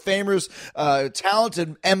 legends, Hall of Famers,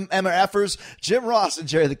 talented MFers, Jim Ross and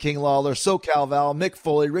Jerry the King Lawler, SoCal Val, Mick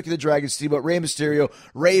Foley, Ricky the Dragon Steamboat, Rey Mysterio,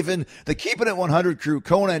 Raven, the Keeping It 100 crew,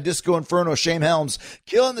 Conan, Disco Inferno, Shane Helms,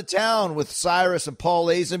 Killing the Town with Cyrus and Paul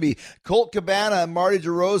Lazenby, Colt Cabana and Marty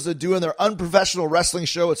DeRosa doing their unprofessional wrestling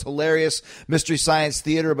show. It's hilarious. Mystery Science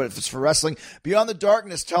Theater, but if it's for wrestling. Beyond the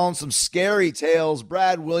Darkness telling some scary tales.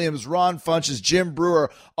 Brad Williams, Ron Funches, Jim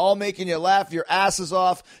Brewer, all making you laugh your asses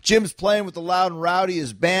off. Jim's playing with the Loud and Rowdy,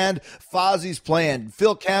 his band. Fozzy's playing.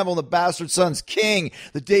 Phil Campbell and the Bastard Sons, King,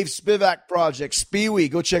 the Dave Spivak Project, Speewee.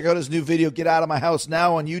 Go check out his new video, Get Out of My House,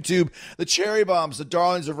 now on YouTube. The Cherry Bombs, the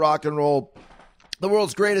Darlings of Rock and Roll. The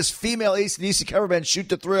world's greatest female AC/DC cover band, Shoot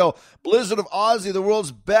to Thrill. Blizzard of Ozzy, the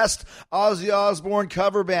world's best Ozzy Osbourne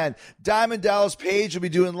cover band. Diamond Dallas Page will be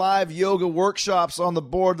doing live yoga workshops on the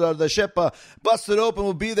board. The ship Busted Open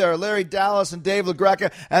will be there. Larry Dallas and Dave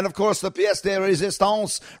LaGreca. And, of course, the Pièce de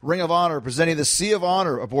Résistance, Ring of Honor, presenting the Sea of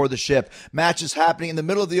Honor aboard the ship. Matches happening in the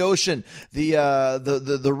middle of the ocean.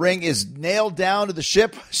 The ring is nailed down to the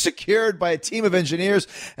ship, secured by a team of engineers.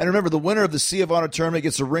 And remember, the winner of the Sea of Honor tournament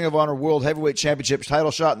gets a Ring of Honor World Heavyweight Championship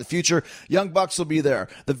title shot in the future. Young Bucks will be there.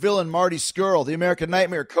 The Villain, Marty Scurll. The American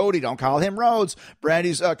Nightmare, Cody. Don't call him Rhodes.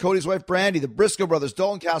 Cody's wife, Brandy. The Briscoe brothers,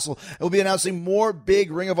 Dalton Castle. Will be announcing more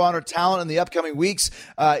big Ring of Honor talent in the upcoming weeks.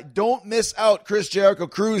 Don't miss out.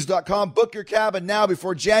 ChrisJerichoCruise.com. Book your cabin now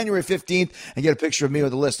before January 15th and get a picture of me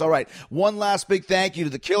with the list. All right. One last big thank you to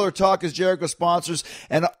the Killer Talk is Jericho sponsors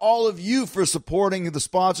and all of you for supporting the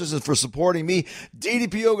sponsors and for supporting me.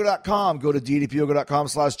 DDPyoga.com. Go to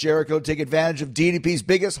DDPyoga.com/Jericho. Take advantage of DDP's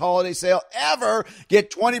biggest holiday sale ever. Get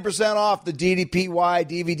 20% off the DDPY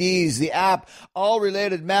DVDs, the app, all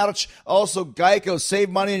related match. Also, Geico. Save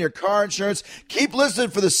money on your car insurance. Keep listening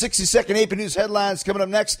for the 60-second AP News headlines coming up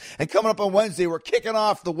next. And coming up on Wednesday, we're kicking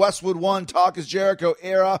off the Westwood One Talk is Jericho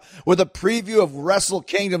era with a preview of Wrestle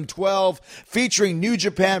Kingdom 12 featuring New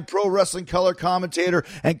Japan Pro Wrestling color commentator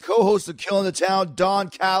and co-host of Killing the Town, Don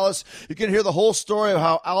Callis. You can hear the whole story of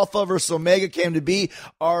how Alpha versus Omega came to be,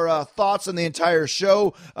 our thoughts on the entire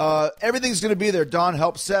show. Everything's going to be there. Don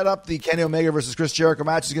helped set up the Kenny Omega versus Chris Jericho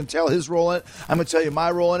match. He's going to tell his role in it. I'm going to tell you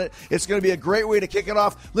my role in it. It's going to be a great way to kick it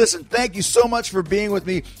off. Listen, thank you so much for being with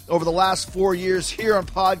me over the last 4 years here on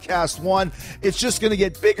Podcast One. It's just going to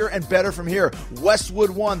get bigger and better from here.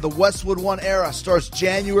 Westwood One, the Westwood One era starts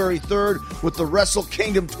January 3rd with the Wrestle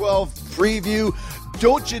Kingdom 12 preview.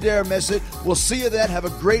 Don't you dare miss it. We'll see you then. Have a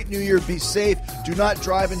great New Year. Be safe. Do not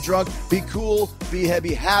drive and drunk. Be cool. Be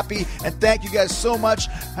happy. And thank you guys so much.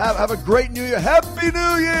 Have a great New Year. Happy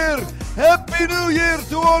New Year. Happy New Year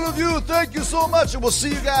to all of you. Thank you so much. And we'll see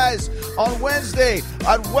you guys on Wednesday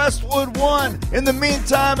at Westwood 1. In the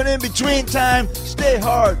meantime and in between time, stay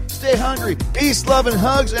hard, stay hungry. Peace, love, and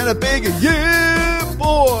hugs, and a big yeah,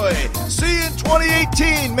 boy. See you in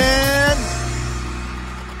 2018, man.